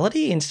a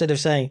reality instead of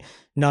saying,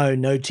 no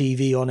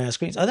TV on our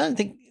screens, I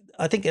think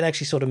it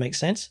actually sort of makes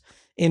sense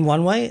in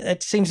one way.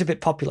 It seems a bit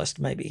populist,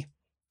 maybe.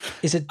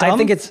 Is it dumb? I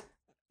think it's,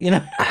 you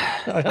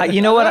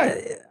know what?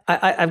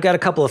 I've got a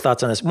couple of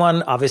thoughts on this.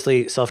 One,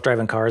 obviously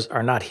self-driving cars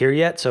are not here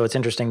yet. So it's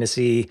interesting to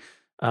see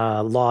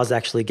laws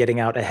actually getting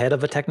out ahead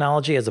of a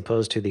technology as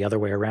opposed to the other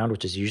way around,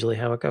 which is usually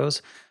how it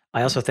goes.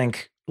 I also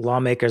think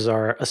lawmakers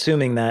are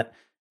assuming that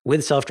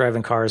with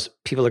self-driving cars,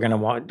 people are going to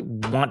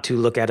want to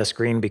look at a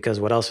screen because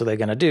what else are they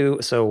going to do?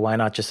 So why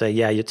not just say,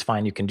 yeah, it's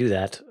fine, you can do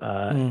that,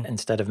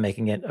 instead of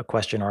making it a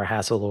question or a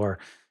hassle or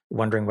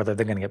wondering whether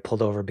they're going to get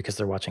pulled over because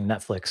they're watching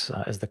Netflix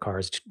as the car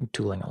is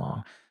tooling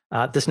along.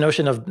 This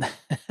notion of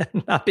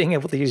not being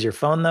able to use your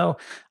phone, though,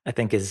 I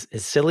think is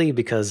silly,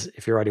 because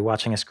if you're already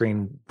watching a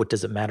screen, what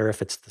does it matter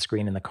if it's the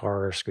screen in the car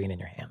or a screen in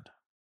your hand?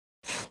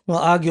 Well,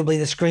 arguably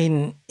the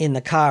screen in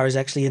the car is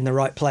actually in the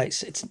right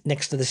place. It's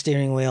next to the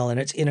steering wheel and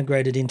it's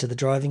integrated into the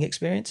driving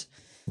experience.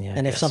 Yeah,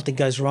 and if something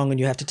goes wrong and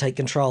you have to take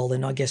control,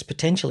 then I guess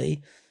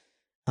potentially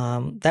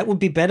that would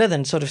be better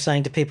than sort of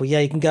saying to people, yeah,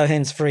 you can go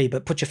hands-free,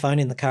 but put your phone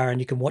in the car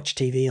and you can watch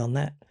TV on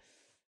that.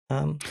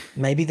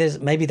 Maybe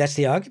that's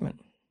the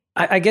argument.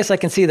 I guess I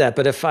can see that,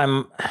 but if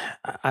I'm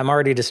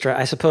already distracted,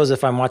 I suppose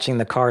if I'm watching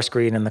the car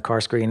screen and the car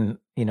screen,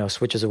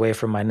 switches away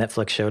from my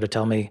Netflix show to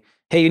tell me,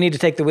 hey, you need to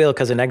take the wheel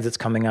because an exit's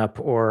coming up,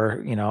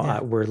 or,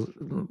 we're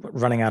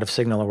running out of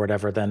signal or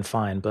whatever, then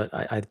fine. But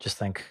I just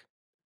think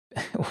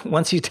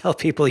once you tell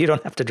people you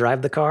don't have to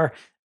drive the car,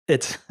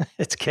 it's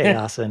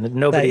chaos and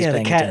nobody's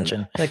paying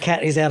attention. The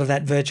cat is out of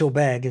that virtual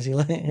bag, as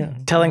you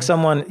telling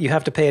someone you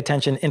have to pay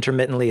attention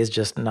intermittently is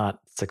just not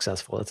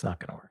successful. It's not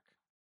going to work.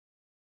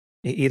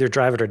 Either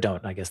drive it or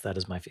don't. I guess that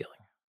is my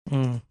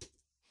feeling.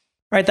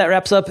 All right, that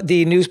wraps up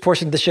the news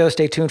portion of the show.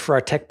 Stay tuned for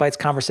our Tech Bytes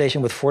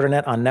conversation with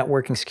Fortinet on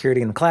networking,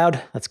 security, in the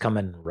cloud. That's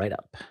coming right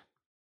up.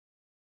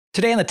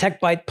 Today on the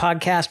Tech Byte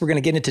podcast, we're going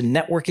to get into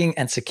networking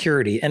and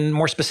security. And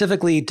more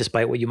specifically,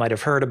 despite what you might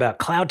have heard about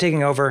cloud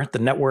taking over, the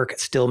network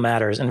still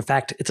matters. And in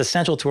fact, it's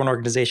essential to an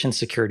organization's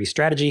security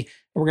strategy. And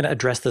we're going to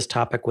address this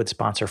topic with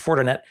sponsor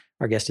Fortinet.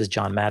 Our guest is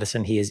John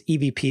Madison. He is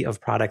EVP of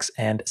Products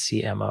and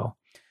CMO.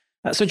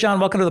 So John,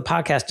 welcome to the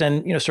podcast.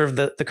 And, sort of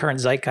the current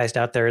zeitgeist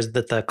out there is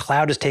that the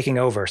cloud is taking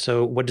over.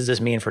 So what does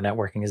this mean for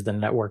networking? Is the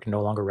network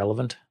no longer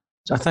relevant?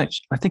 I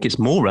think it's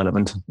more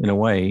relevant in a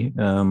way.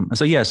 And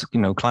so, yes,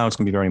 clouds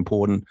can be very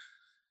important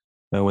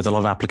with a lot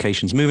of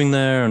applications moving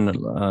there and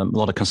a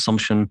lot of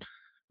consumption.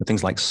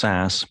 things like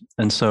SaaS.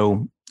 And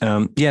so,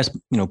 yes,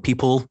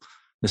 people,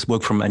 this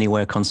work from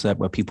anywhere concept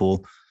where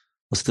people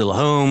are still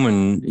home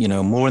and,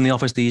 more in the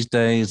office these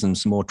days and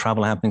some more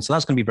travel happening. So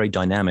that's going to be very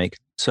dynamic.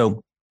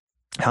 So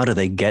how do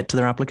they get to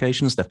their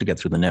applications? They have to get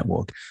through the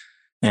network.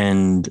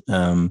 And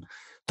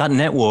that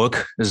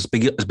network has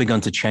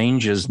begun to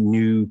change as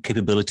new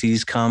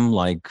capabilities come,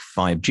 like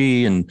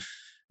 5G. And,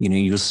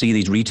 you'll see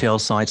these retail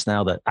sites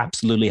now that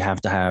absolutely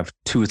have to have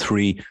 2 or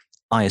 3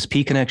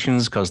 ISP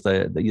connections because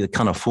they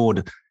can't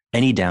afford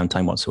any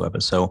downtime whatsoever.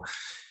 So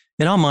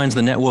in our minds,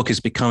 the network is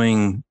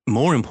becoming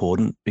more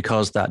important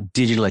because that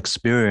digital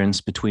experience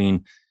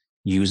between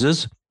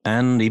users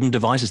and even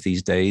devices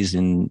these days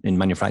in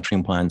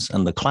manufacturing plants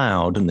and the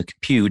cloud and the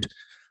compute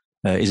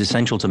is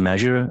essential to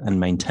measure and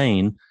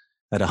maintain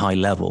at a high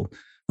level.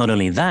 Not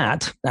only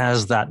that,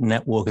 as that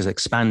network has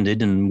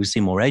expanded and we see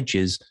more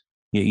edges,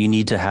 you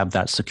need to have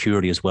that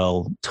security as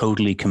well,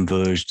 totally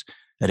converged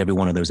at every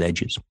one of those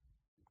edges.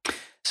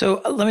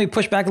 So let me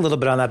push back a little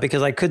bit on that,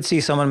 because I could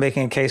see someone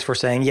making a case for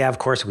saying, yeah, of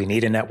course we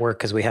need a network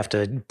because we have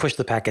to push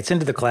the packets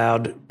into the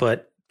cloud,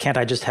 but can't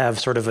I just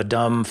have sort of a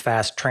dumb,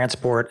 fast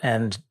transport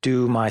and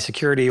do my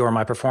security or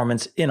my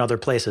performance in other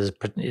places,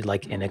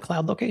 like in a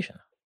cloud location?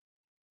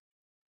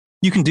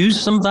 You can do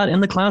some of that in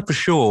the cloud for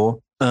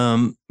sure.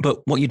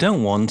 But what you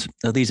don't want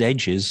are these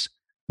edges,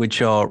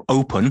 which are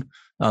open.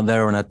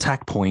 They're an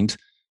attack point,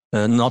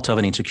 not to have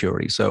any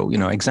security. So,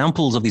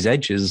 examples of these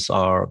edges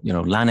are,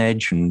 LAN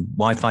edge and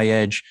Wi-Fi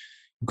edge.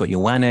 You've got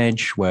your WAN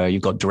edge where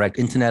you've got direct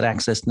internet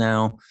access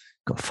now.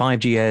 You've got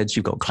 5G edge,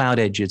 you've got cloud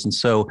edges. And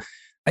so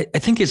I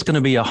think it's going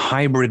to be a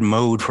hybrid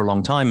mode for a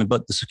long time,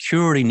 but the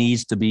security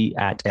needs to be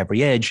at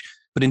every edge,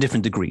 but in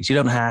different degrees. You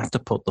don't have to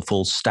put the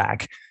full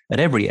stack at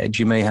every edge.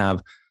 You may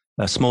have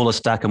a smaller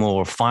stack, a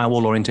more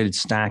firewall-oriented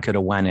stack at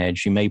a WAN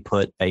edge. You may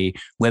put a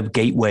web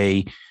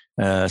gateway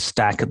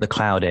stack at the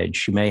cloud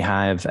edge. You may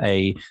have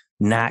a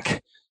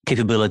NAC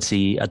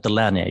capability at the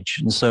LAN edge.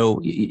 And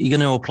so you're going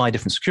to apply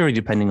different security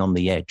depending on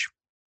the edge.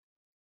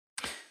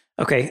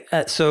 Okay,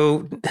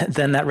 so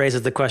then that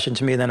raises the question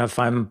to me, then if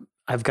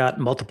I've got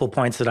multiple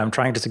points that I'm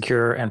trying to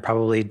secure and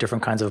probably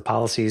different kinds of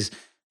policies,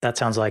 that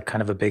sounds like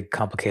kind of a big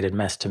complicated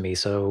mess to me.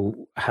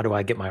 So how do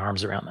I get my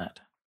arms around that?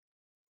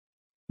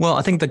 Well,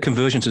 I think the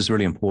convergence is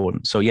really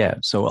important. So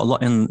so a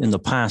lot in the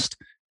past,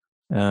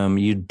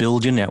 you'd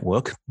build your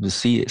network,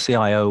 the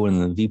CIO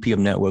and the VP of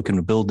network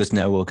and build this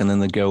network, and then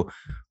they'd go,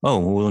 oh,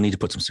 well, we'll need to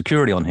put some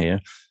security on here,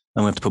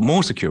 and we have to put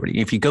more security.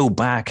 If you go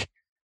back,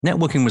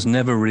 networking was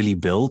never really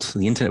built.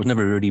 The internet was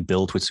never really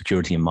built with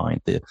security in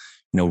mind. The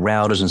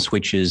routers and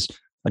switches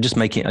are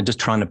just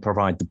trying to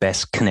provide the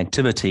best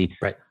connectivity.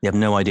 Right. They have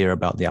no idea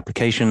about the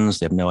applications.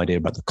 They have no idea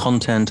about the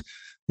content,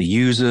 the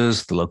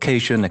users, the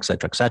location, et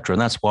cetera, et cetera.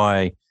 And that's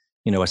why,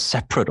 a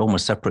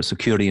almost separate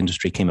security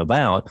industry came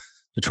about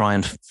to try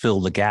and fill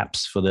the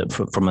gaps from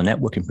a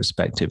networking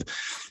perspective.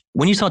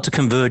 When you start to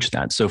converge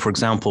that, so for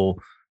example,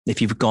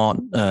 if you've got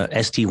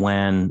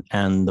SD-WAN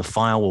and the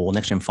firewall,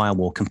 next-gen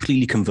firewall,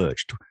 completely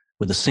converged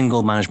with a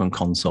single management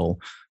console,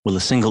 with a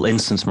single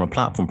instance from a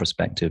platform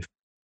perspective,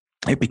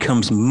 it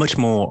becomes much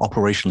more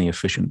operationally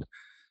efficient.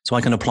 So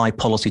I can apply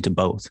policy to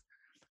both.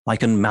 I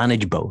can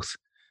manage both.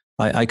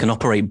 I can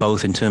operate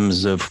both in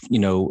terms of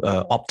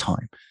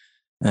uptime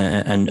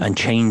and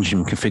change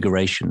in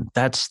configuration.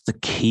 That's the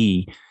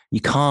key. You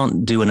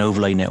can't do an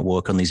overlay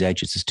network on these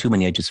edges. There's too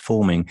many edges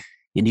forming.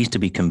 It needs to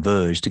be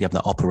converged to get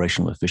that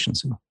operational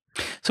efficiency.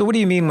 So what do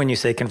you mean when you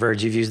say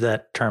converge? You've used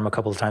that term a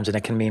couple of times and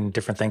it can mean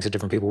different things to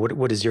different people.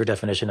 What is your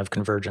definition of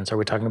convergence? Are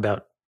we talking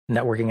about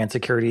networking and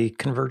security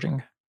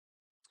converging?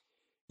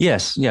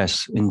 Yes,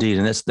 indeed.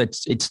 And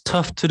it's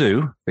tough to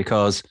do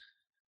because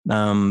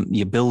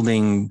you're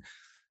building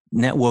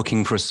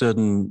networking for a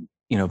certain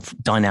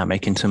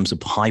dynamic in terms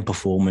of high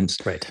performance.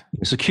 Right.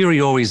 Security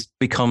always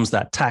becomes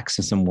that tax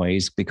in some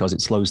ways because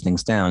it slows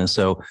things down. And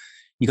so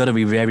you got to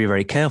be very,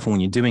 very careful when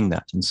you're doing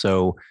that. And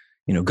so,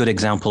 good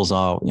examples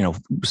are,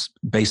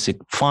 basic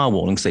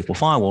firewalling, stateful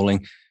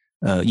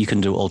firewalling. You can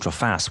do ultra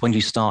fast. When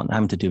you start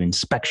having to do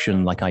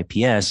inspection like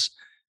IPS,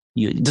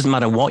 it doesn't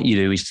matter what you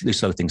do, you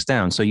slow things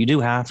down. So you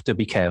do have to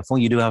be careful.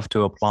 You do have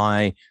to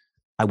apply,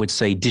 I would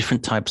say,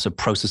 different types of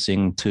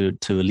processing to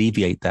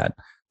alleviate that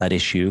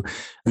issue.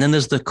 And then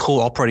there's the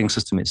core operating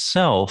system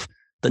itself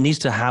that needs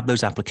to have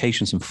those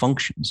applications and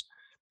functions.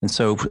 And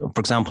so, for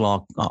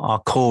example, our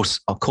core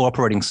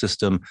operating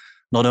system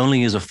not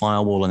only is a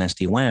firewall and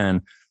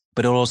SD-WAN,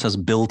 but it also has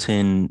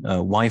built-in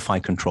Wi-Fi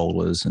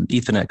controllers and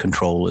Ethernet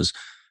controllers,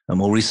 and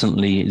more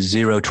recently,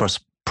 zero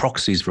trust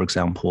proxies, for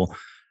example.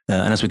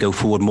 And as we go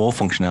forward, more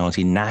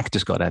functionality, NAC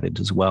just got added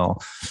as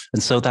well.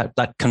 And so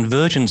that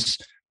convergence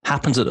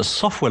happens at a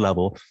software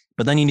level,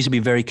 but then you need to be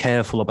very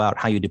careful about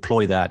how you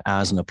deploy that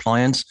as an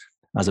appliance,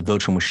 as a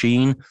virtual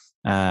machine,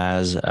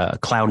 as a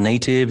cloud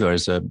native, or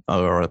as a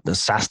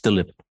SaaS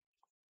delivered.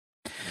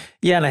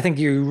 Yeah, and I think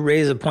you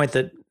raise a point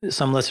that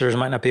some listeners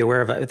might not be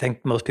aware of. I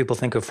think most people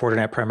think of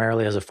Fortinet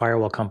primarily as a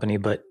firewall company,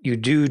 but you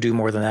do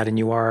more than that, and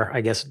you are,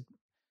 I guess,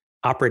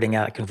 operating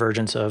at a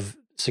convergence of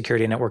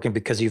security and networking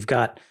because you've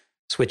got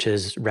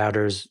switches,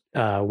 routers,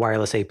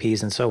 wireless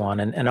APs, and so on.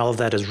 And all of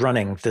that is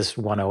running this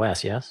one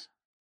OS, yes?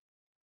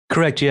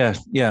 Correct. Yeah.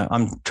 Yeah.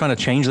 I'm trying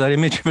to change that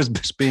image of us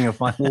just being a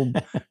firewall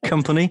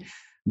company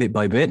bit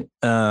by bit.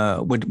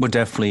 We're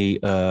definitely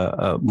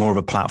more of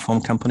a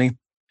platform company.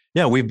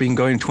 Yeah. We've been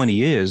going 20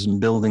 years and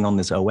building on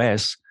this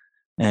OS.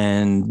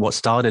 And what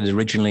started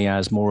originally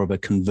as more of a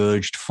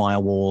converged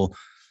firewall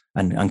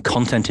and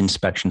content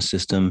inspection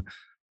system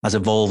has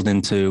evolved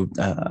into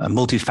a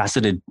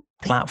multifaceted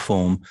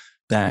platform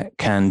that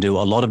can do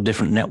a lot of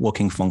different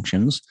networking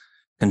functions,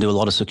 can do a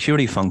lot of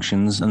security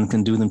functions, and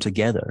can do them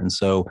together. And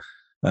so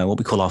what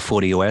we call our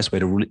 40OS, we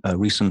had a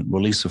recent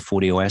release of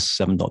 40OS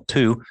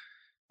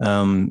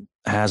 7.2,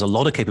 has a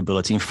lot of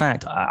capability. In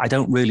fact, I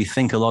don't really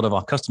think a lot of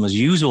our customers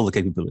use all the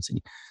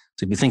capability.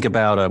 So if you think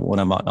about one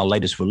of our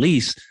latest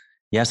release,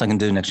 yes, I can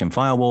do next-gen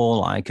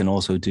firewall. I can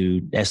also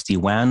do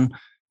SD-WAN.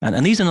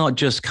 And these are not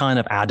just kind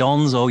of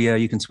add-ons. Oh, yeah,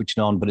 you can switch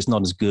it on, but it's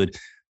not as good.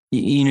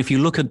 If you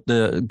look at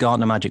the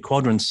Gartner Magic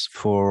Quadrants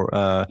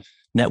for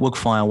network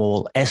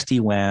firewall,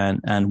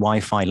 SD-WAN, and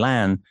Wi-Fi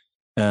LAN,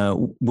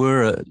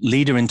 we're a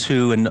leader in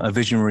 2 and a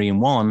visionary in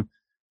 1.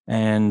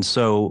 And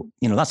so,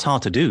 that's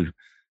hard to do.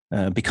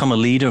 Become a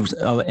leader as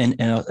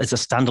a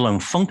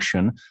standalone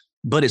function,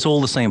 but it's all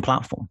the same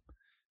platform.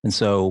 And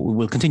so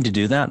we'll continue to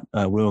do that.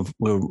 We're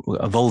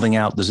evolving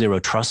out the zero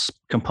trust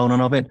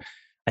component of it.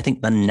 I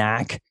think the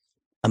NAC,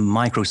 a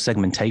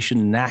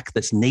micro-segmentation NAC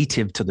that's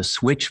native to the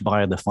switch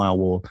via the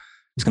firewall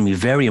is going to be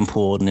very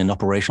important in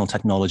operational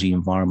technology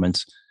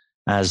environments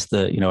as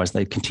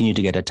they continue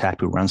to get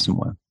attacked with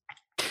ransomware.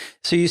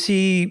 So you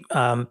see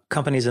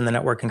companies in the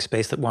networking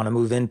space that want to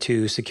move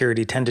into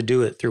security tend to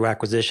do it through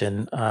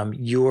acquisition.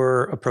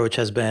 Your approach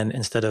has been,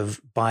 instead of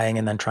buying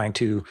and then trying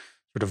to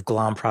sort of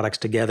glom products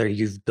together,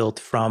 you've built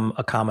from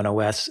a common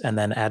OS and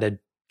then added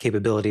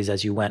capabilities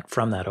as you went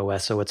from that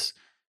OS. So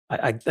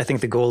I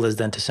think the goal is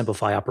then to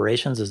simplify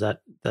operations. Is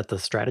that the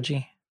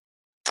strategy?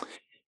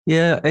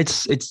 Yeah,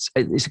 it's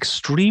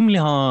extremely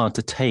hard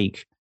to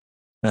take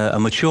a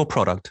mature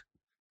product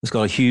that's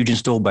got a huge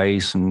install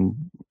base and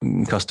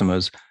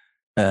customers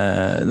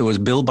that was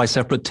built by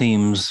separate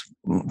teams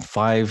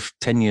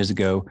 5-10 years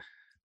ago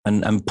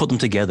and put them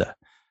together.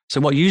 So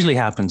what usually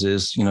happens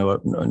is,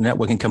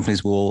 networking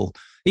companies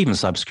even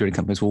cybersecurity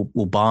companies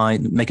will buy,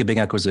 make a big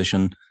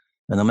acquisition,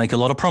 and they'll make a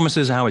lot of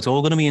promises how it's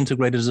all going to be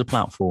integrated as a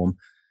platform.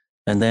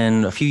 And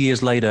then a few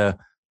years later,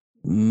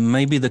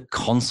 maybe the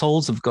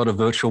consoles have got a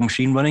virtual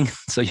machine running.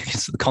 So you can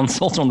see the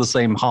consoles on the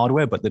same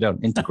hardware, but they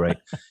don't integrate.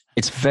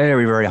 It's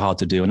very, very hard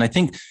to do. And I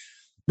think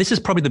this is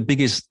probably the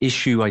biggest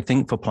issue, I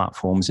think, for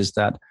platforms, is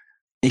that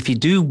if you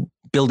do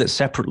build it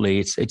separately,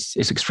 it's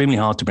extremely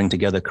hard to bring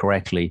together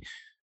correctly.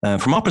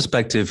 From our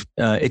perspective,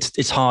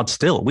 it's hard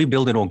still. We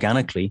build it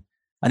organically,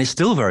 and it's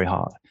still very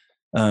hard.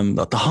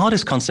 But the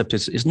hardest concept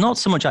is not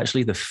so much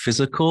actually the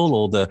physical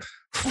or the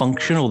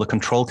function or the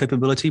control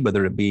capability,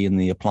 whether it be in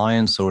the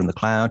appliance or in the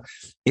cloud.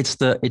 It's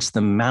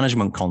the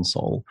management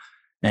console,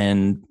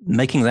 and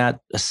making that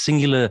a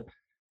singular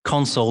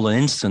console, an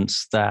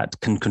instance that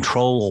can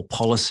control all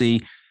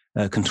policy,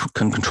 can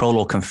control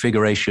all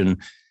configuration,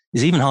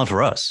 is even hard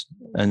for us.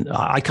 And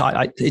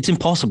it's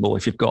impossible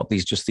if you've got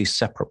these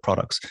separate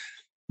products.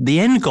 The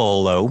end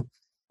goal,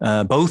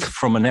 though, both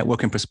from a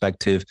networking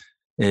perspective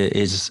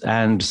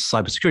and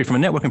cybersecurity, from a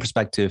networking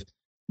perspective,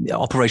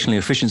 operational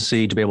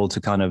efficiency to be able to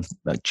kind of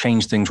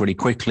change things really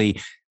quickly,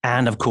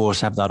 and of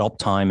course have that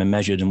uptime and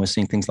measured. And we're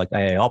seeing things like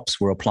AI ops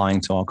we're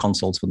applying to our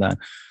consoles for that.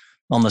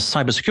 On the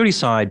cybersecurity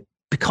side,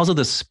 because of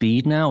the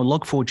speed now,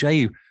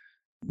 Log4j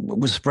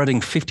was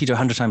spreading 50 to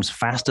 100 times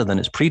faster than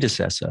its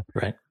predecessor.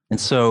 Right. And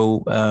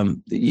so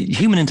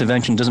human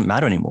intervention doesn't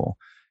matter anymore.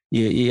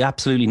 You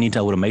absolutely need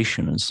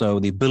automation. And so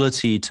the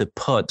ability to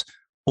put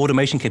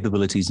automation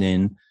capabilities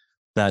in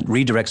that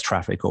redirects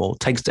traffic or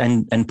takes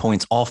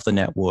endpoints off the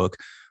network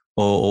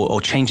or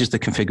changes the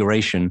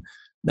configuration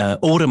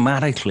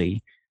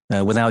automatically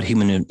without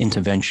human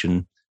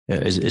intervention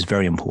is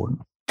very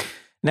important.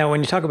 Now,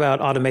 when you talk about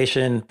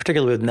automation,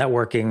 particularly with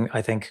networking,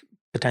 I think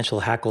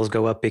potential hackles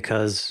go up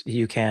because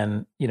you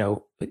can,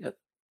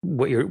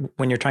 when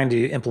you're trying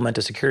to implement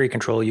a security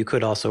control, you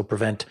could also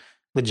prevent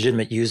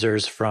legitimate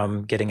users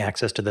from getting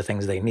access to the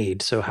things they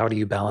need. So how do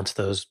you balance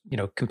those,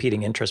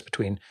 competing interests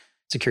between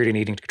security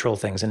needing to control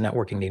things and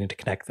networking needing to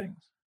connect things?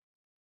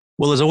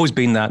 Well, there's always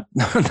been that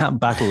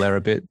battle there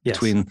a bit Yes.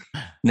 between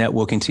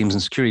networking teams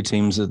and security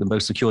teams. The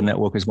most secure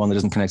network is one that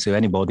doesn't connect to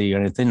anybody or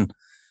anything,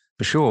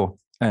 for sure.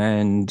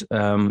 And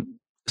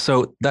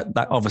so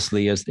that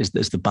obviously is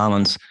the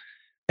balance.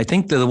 I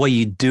think that the way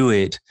you do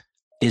it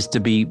is to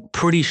be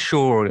pretty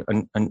sure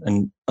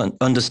and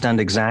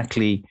understand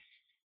exactly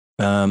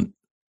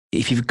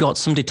if you've got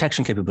some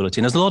detection capability.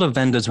 And there's a lot of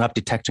vendors who have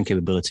detection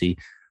capability,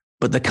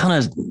 but they're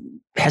kind of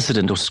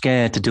hesitant or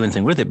scared to do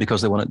anything with it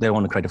because they want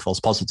to create a false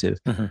positive.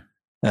 Mm-hmm.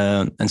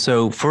 And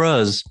so for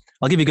us,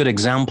 I'll give you a good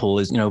example.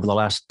 Is over the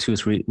last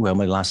maybe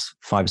the last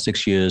 5 or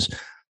 6 years,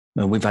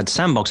 we've had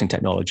sandboxing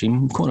technology.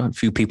 Quite a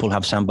few people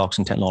have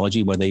sandboxing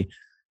technology where they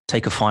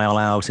take a file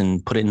out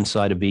and put it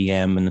inside a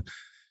VM and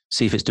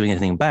see if it's doing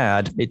anything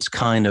bad. It's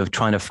kind of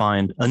trying to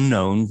find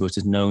unknown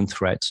versus known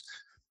threats.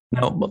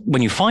 Now,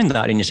 when you find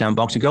that in your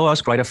sandbox, you go, oh,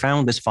 that's great. I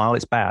found this file.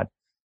 It's bad.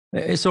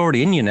 It's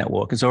already in your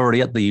network. It's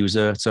already at the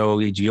user. So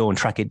you go and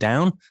track it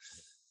down.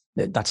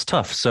 That's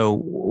tough.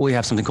 So we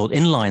have something called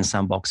inline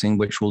sandboxing,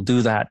 which will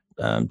do that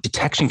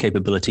detection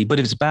capability. But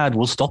if it's bad,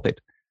 we'll stop it.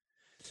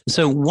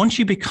 So once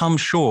you become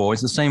sure,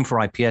 it's the same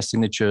for IPS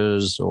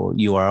signatures or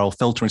URL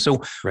filtering.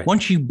 So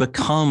once you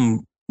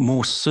become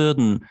more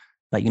certain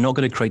that you're not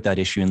going to create that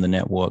issue in the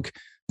network,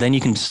 then you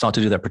can start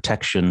to do that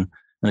protection.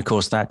 And of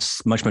course,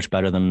 that's much, much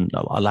better than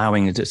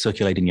allowing it to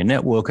circulate in your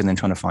network and then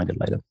trying to find it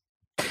later.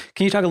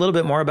 Can you talk a little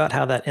bit more about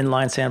how that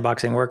inline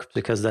sandboxing works?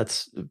 Because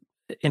that's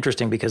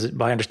interesting, because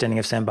my understanding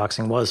of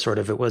sandboxing was sort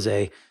of, it was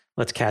a,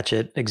 let's catch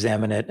it,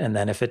 examine it, and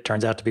then if it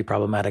turns out to be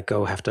problematic,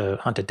 go have to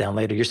hunt it down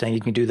later. You're saying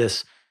you can do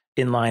this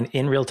inline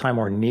in real time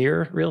or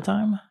near real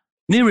time?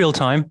 Near real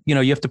time. You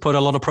have to put a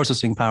lot of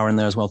processing power in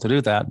there as well to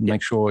do that and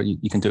make sure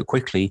you can do it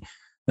quickly.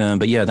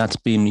 But yeah, that's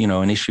been,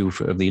 an issue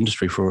of the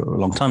industry for a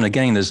long time. And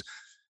again,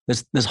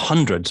 there's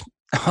hundreds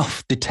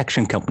of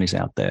detection companies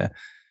out there.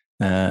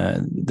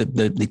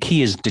 The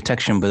key is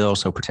detection, but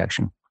also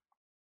protection.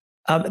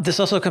 This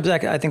also comes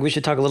back, I think we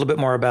should talk a little bit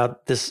more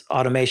about this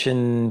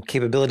automation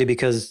capability,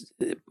 because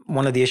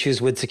one of the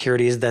issues with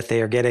security is that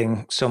they are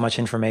getting so much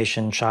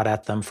information shot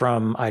at them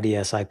from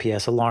IDS,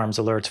 IPS, alarms,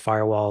 alerts,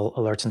 firewall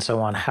alerts, and so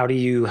on. How do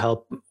you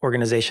help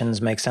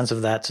organizations make sense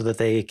of that so that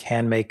they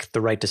can make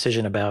the right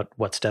decision about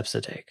what steps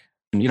to take?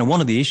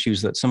 One of the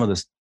issues that some of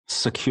the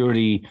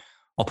security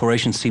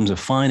operations teams are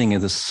finding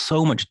is there's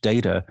so much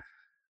data.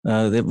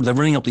 They're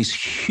running up these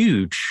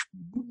huge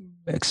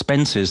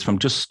expenses from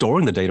just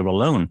storing the data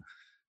alone.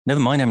 Never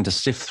mind having to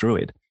sift through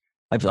it.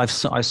 I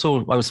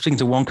was speaking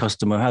to one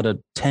customer who had a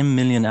 10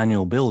 million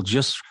annual bill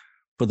just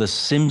for the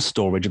SIM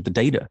storage of the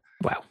data.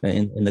 Wow.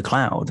 in the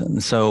cloud.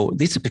 And so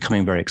these are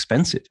becoming very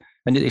expensive,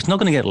 and it's not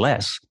going to get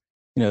less.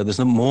 There's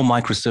more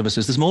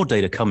microservices. There's more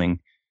data coming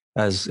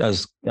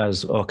as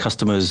our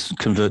customers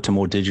convert to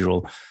more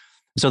digital.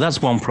 So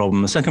that's one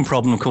problem. The second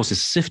problem, of course,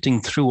 is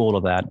sifting through all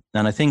of that.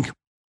 And I think,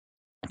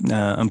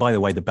 and by the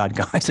way, the bad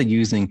guys are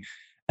using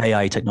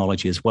AI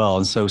technology as well.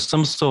 And so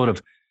some sort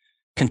of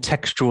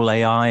contextual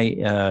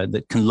AI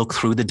that can look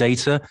through the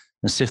data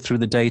and sift through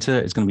the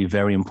data is going to be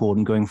very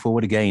important going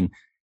forward. Again,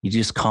 you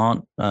just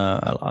can't,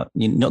 you're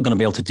not going to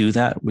be able to do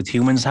that with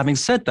humans. Having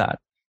said that,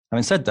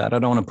 I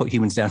don't want to put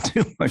humans down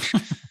too much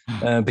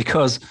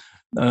because,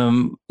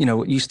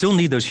 you still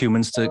need those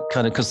humans to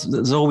kind of, because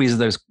there's always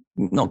those,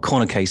 not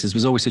corner cases,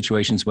 there's always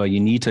situations where you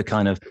need to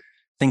kind of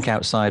think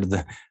outside of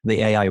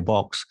the AI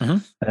box.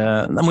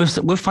 Mm-hmm.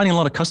 And we're finding a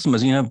lot of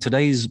customers,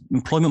 today's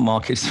employment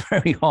market is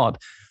very hard,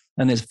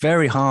 and it's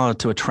very hard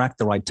to attract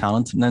the right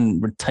talent and then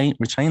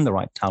retain the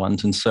right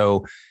talent. And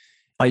so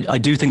I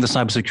do think the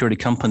cybersecurity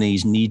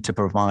companies need to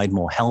provide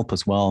more help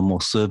as well,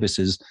 more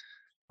services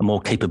and more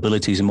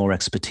capabilities and more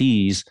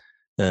expertise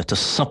to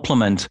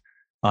supplement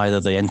either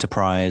the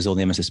enterprise or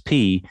the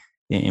MSSP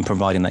in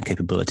providing that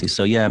capability.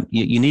 So yeah,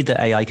 you need the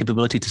AI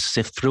capability to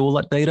sift through all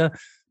that data,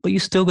 but you're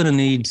still going to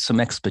need some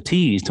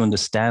expertise to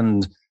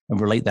understand and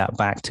relate that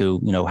back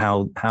to,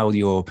 how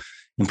your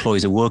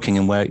employees are working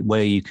and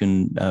where you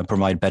can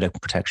provide better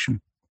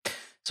protection.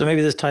 So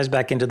maybe this ties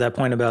back into that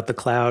point about the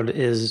cloud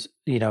is,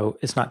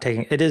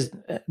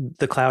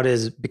 the cloud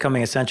is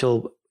becoming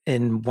essential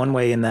in one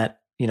way, in that,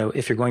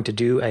 if you're going to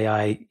do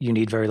AI, you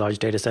need very large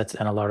data sets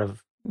and a lot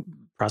of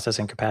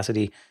processing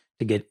capacity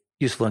to get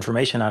useful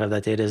information out of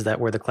that data. Is that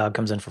where the cloud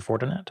comes in for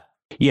Fortinet?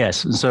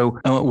 Yes. So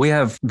we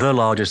have the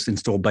largest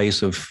installed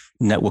base of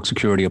network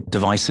security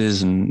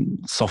devices and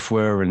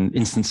software and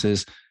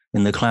instances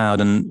in the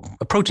cloud, and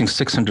approaching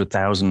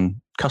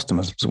 600,000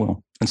 customers as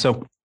well. And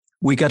so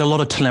we get a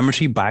lot of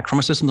telemetry back from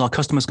our systems. Our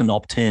customers can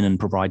opt in and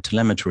provide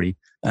telemetry.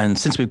 And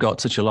since we've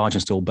got such a large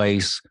installed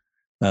base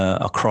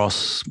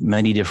across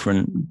many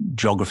different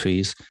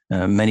geographies,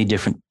 many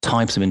different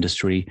types of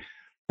industry,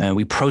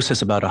 we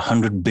process about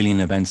 100 billion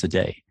events a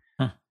day.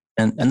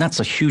 And that's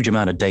a huge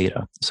amount of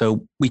data.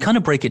 So we kind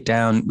of break it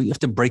down. We have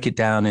to break it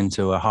down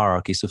into a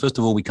hierarchy. So first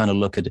of all, we kind of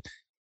look at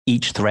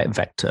each threat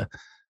vector.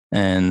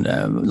 And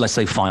let's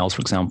say files,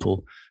 for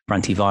example, for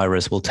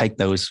antivirus, we'll take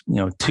those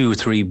 2 or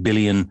 3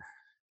 billion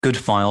good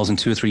files and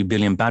 2 or 3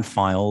 billion bad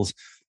files,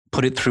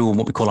 put it through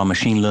what we call our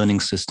machine learning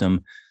system.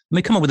 And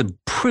we come up with a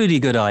pretty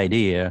good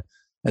idea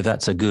if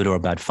that's a good or a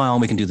bad file.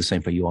 We can do the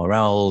same for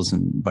URLs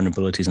and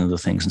vulnerabilities and other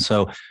things. And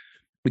so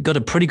we've got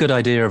a pretty good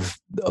idea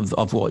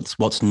of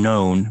what's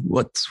known.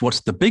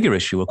 What's the bigger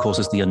issue, of course,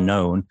 is the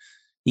unknown.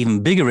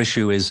 Even bigger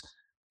issue is,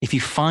 if you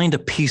find a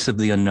piece of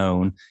the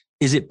unknown,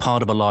 is it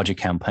part of a larger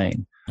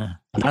campaign? Yeah.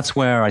 And that's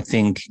where I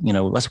think,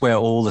 that's where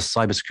all the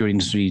cybersecurity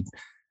industry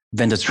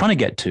vendors are trying to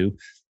get to,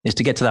 is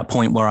to get to that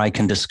point where I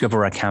can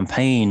discover a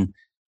campaign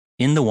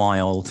in the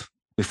wild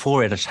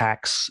before it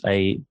attacks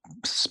a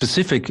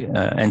specific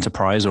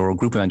enterprise or a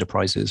group of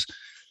enterprises.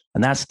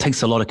 And that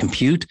takes a lot of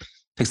compute,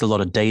 takes a lot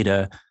of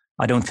data.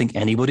 I don't think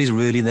anybody's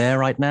really there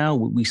right now.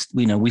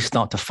 We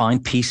start to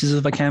find pieces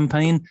of a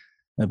campaign,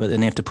 but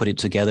then they have to put it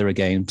together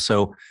again.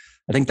 So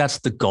I think that's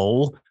the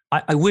goal.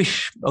 I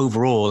wish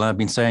overall, I've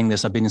been saying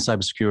this, I've been in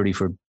cybersecurity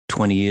for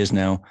 20 years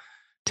now,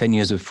 10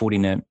 years with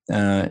Fortinet.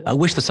 I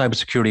wish the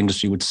cybersecurity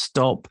industry would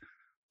stop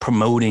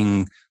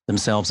promoting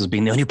themselves as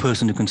being the only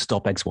person who can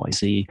stop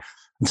XYZ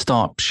and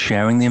start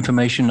sharing the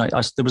information.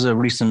 There was a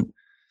recent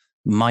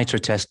MITRE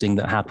testing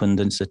that happened,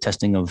 and it's a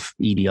testing of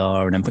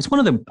EDR and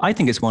endpoints. I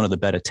think it's one of the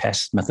better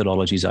test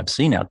methodologies I've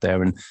seen out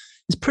there, and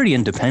it's pretty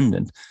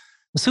independent.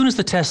 As soon as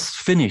the tests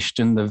finished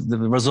and the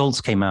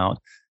results came out,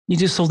 you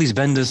just saw these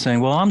vendors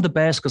saying, "Well, I'm the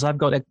best because I've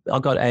got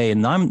A,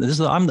 and I'm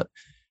the." And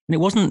it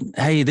wasn't,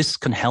 "Hey, this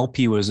can help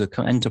you as an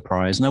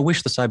enterprise." And I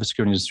wish the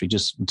cybersecurity industry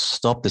just would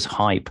stop this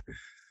hype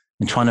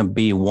and trying to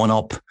be one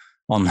up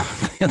on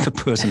the other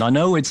person. I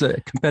know it's a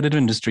competitive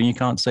industry, and you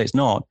can't say it's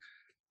not,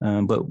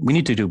 but we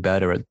need to do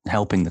better at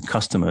helping the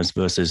customers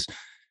versus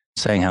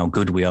saying how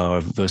good we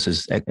are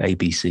versus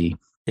ABC.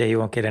 Yeah, you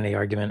won't get any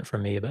argument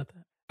from me about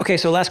that. Okay,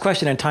 so last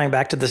question, and tying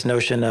back to this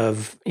notion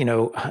of,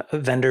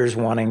 vendors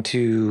wanting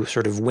to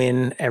sort of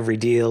win every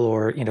deal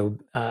or,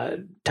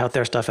 tout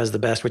their stuff as the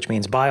best, which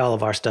means buy all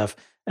of our stuff.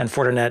 And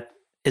Fortinet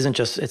isn't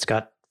just, it's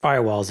got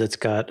firewalls, it's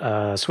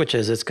got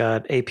switches, it's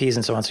got APs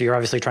and so on. So you're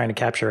obviously trying to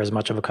capture as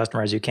much of a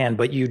customer as you can,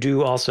 but you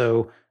do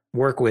also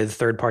work with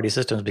third-party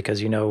systems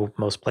because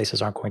most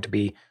places aren't going to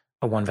be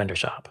a one vendor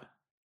shop.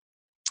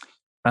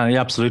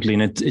 Yeah, absolutely.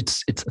 And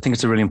it's I think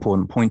it's a really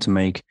important point to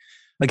make.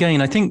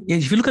 Again, I think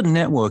if you look at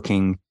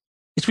networking,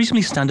 it's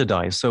reasonably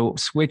standardized. So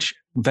switch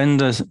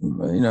vendors,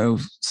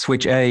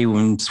 switch A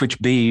and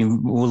switch B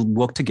will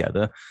work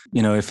together.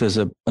 If there's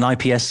an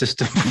IPS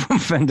system from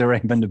vendor A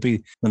and vendor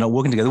B, they're not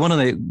working together. One of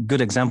the good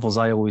examples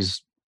I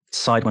always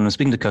cite when I'm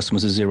speaking to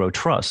customers is zero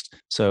trust.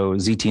 So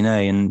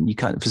ZTNA, and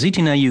for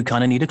ZTNA, you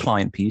kind of need a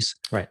client piece.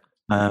 Right.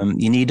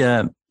 You need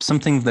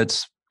something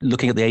that's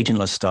looking at the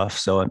agentless stuff.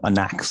 So a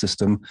NAC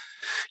system.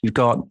 You've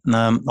got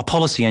a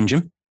policy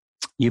engine.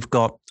 You've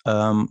got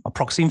a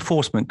proxy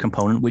enforcement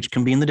component, which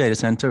can be in the data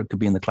center, it could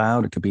be in the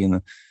cloud, it could be in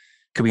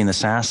the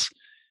SaaS.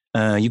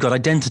 You've got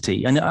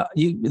identity, and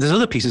there's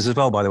other pieces as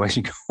well, by the way, as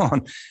you go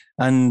on.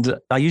 And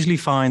I usually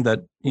find that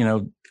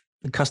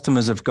the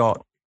customers have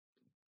got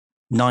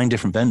 9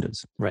 different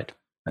vendors, right?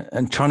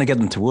 And trying to get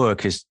them to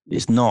work is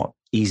not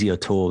easy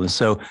at all. And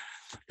so,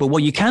 but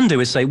what you can do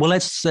is say, well,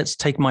 let's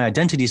take my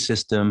identity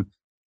system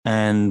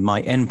and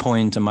my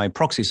endpoint and my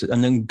proxy system,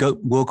 and then go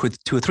work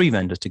with 2 or 3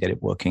 vendors to get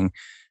it working.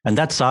 And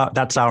that's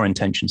our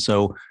intention.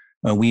 So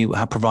we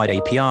provide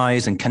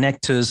APIs and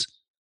connectors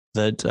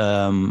that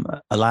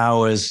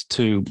allow us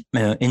to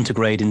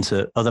integrate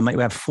into other.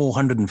 We have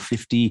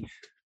 450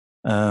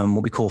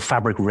 what we call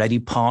fabric-ready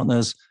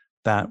partners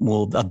that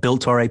are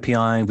built to our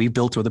API. We've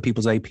built to other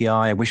people's API.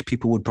 I wish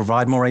people would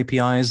provide more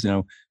APIs.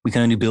 We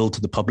can only build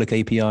to the public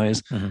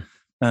APIs.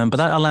 Mm-hmm. But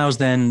that allows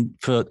then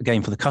for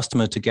the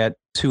customer to get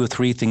 2 or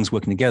 3 things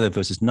working together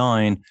versus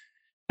 9.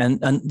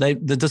 And they're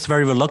just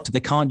very reluctant.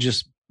 They can't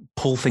just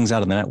pull things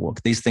out of the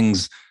network. These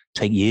things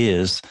take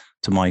years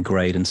to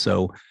migrate. And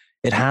so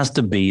it has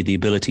to be the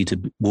ability to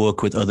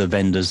work with other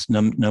vendors,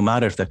 no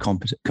matter if they're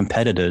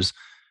competitors,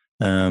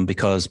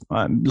 because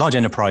large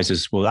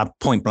enterprises will at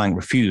point blank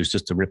refuse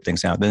just to rip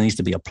things out. There needs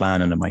to be a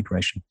plan and a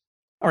migration.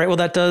 All right. Well,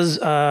 that does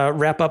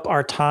wrap up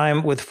our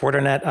time with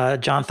Fortinet.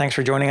 John, thanks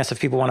for joining us.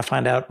 If people want to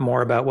find out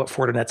more about what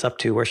Fortinet's up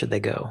to, where should they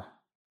go?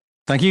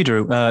 Thank you,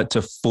 Drew. To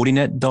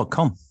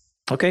Fortinet.com.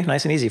 Okay,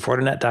 nice and easy,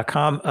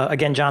 Fortinet.com.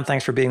 Again, John,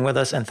 thanks for being with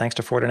us, and thanks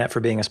to Fortinet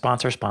for being a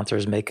sponsor.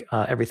 Sponsors make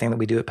everything that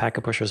we do at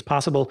Packet Pushers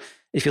possible.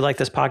 If you like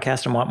this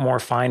podcast and want more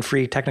fine,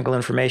 free technical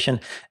information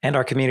and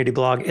our community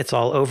blog, it's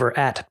all over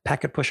at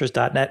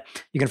packetpushers.net.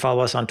 You can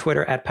follow us on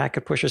Twitter at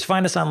Packet Pushers.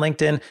 Find us on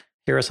LinkedIn,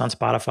 hear us on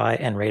Spotify,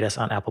 and rate us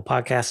on Apple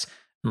Podcasts.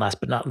 And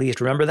last but not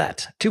least, remember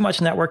that too much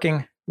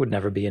networking would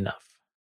never be enough.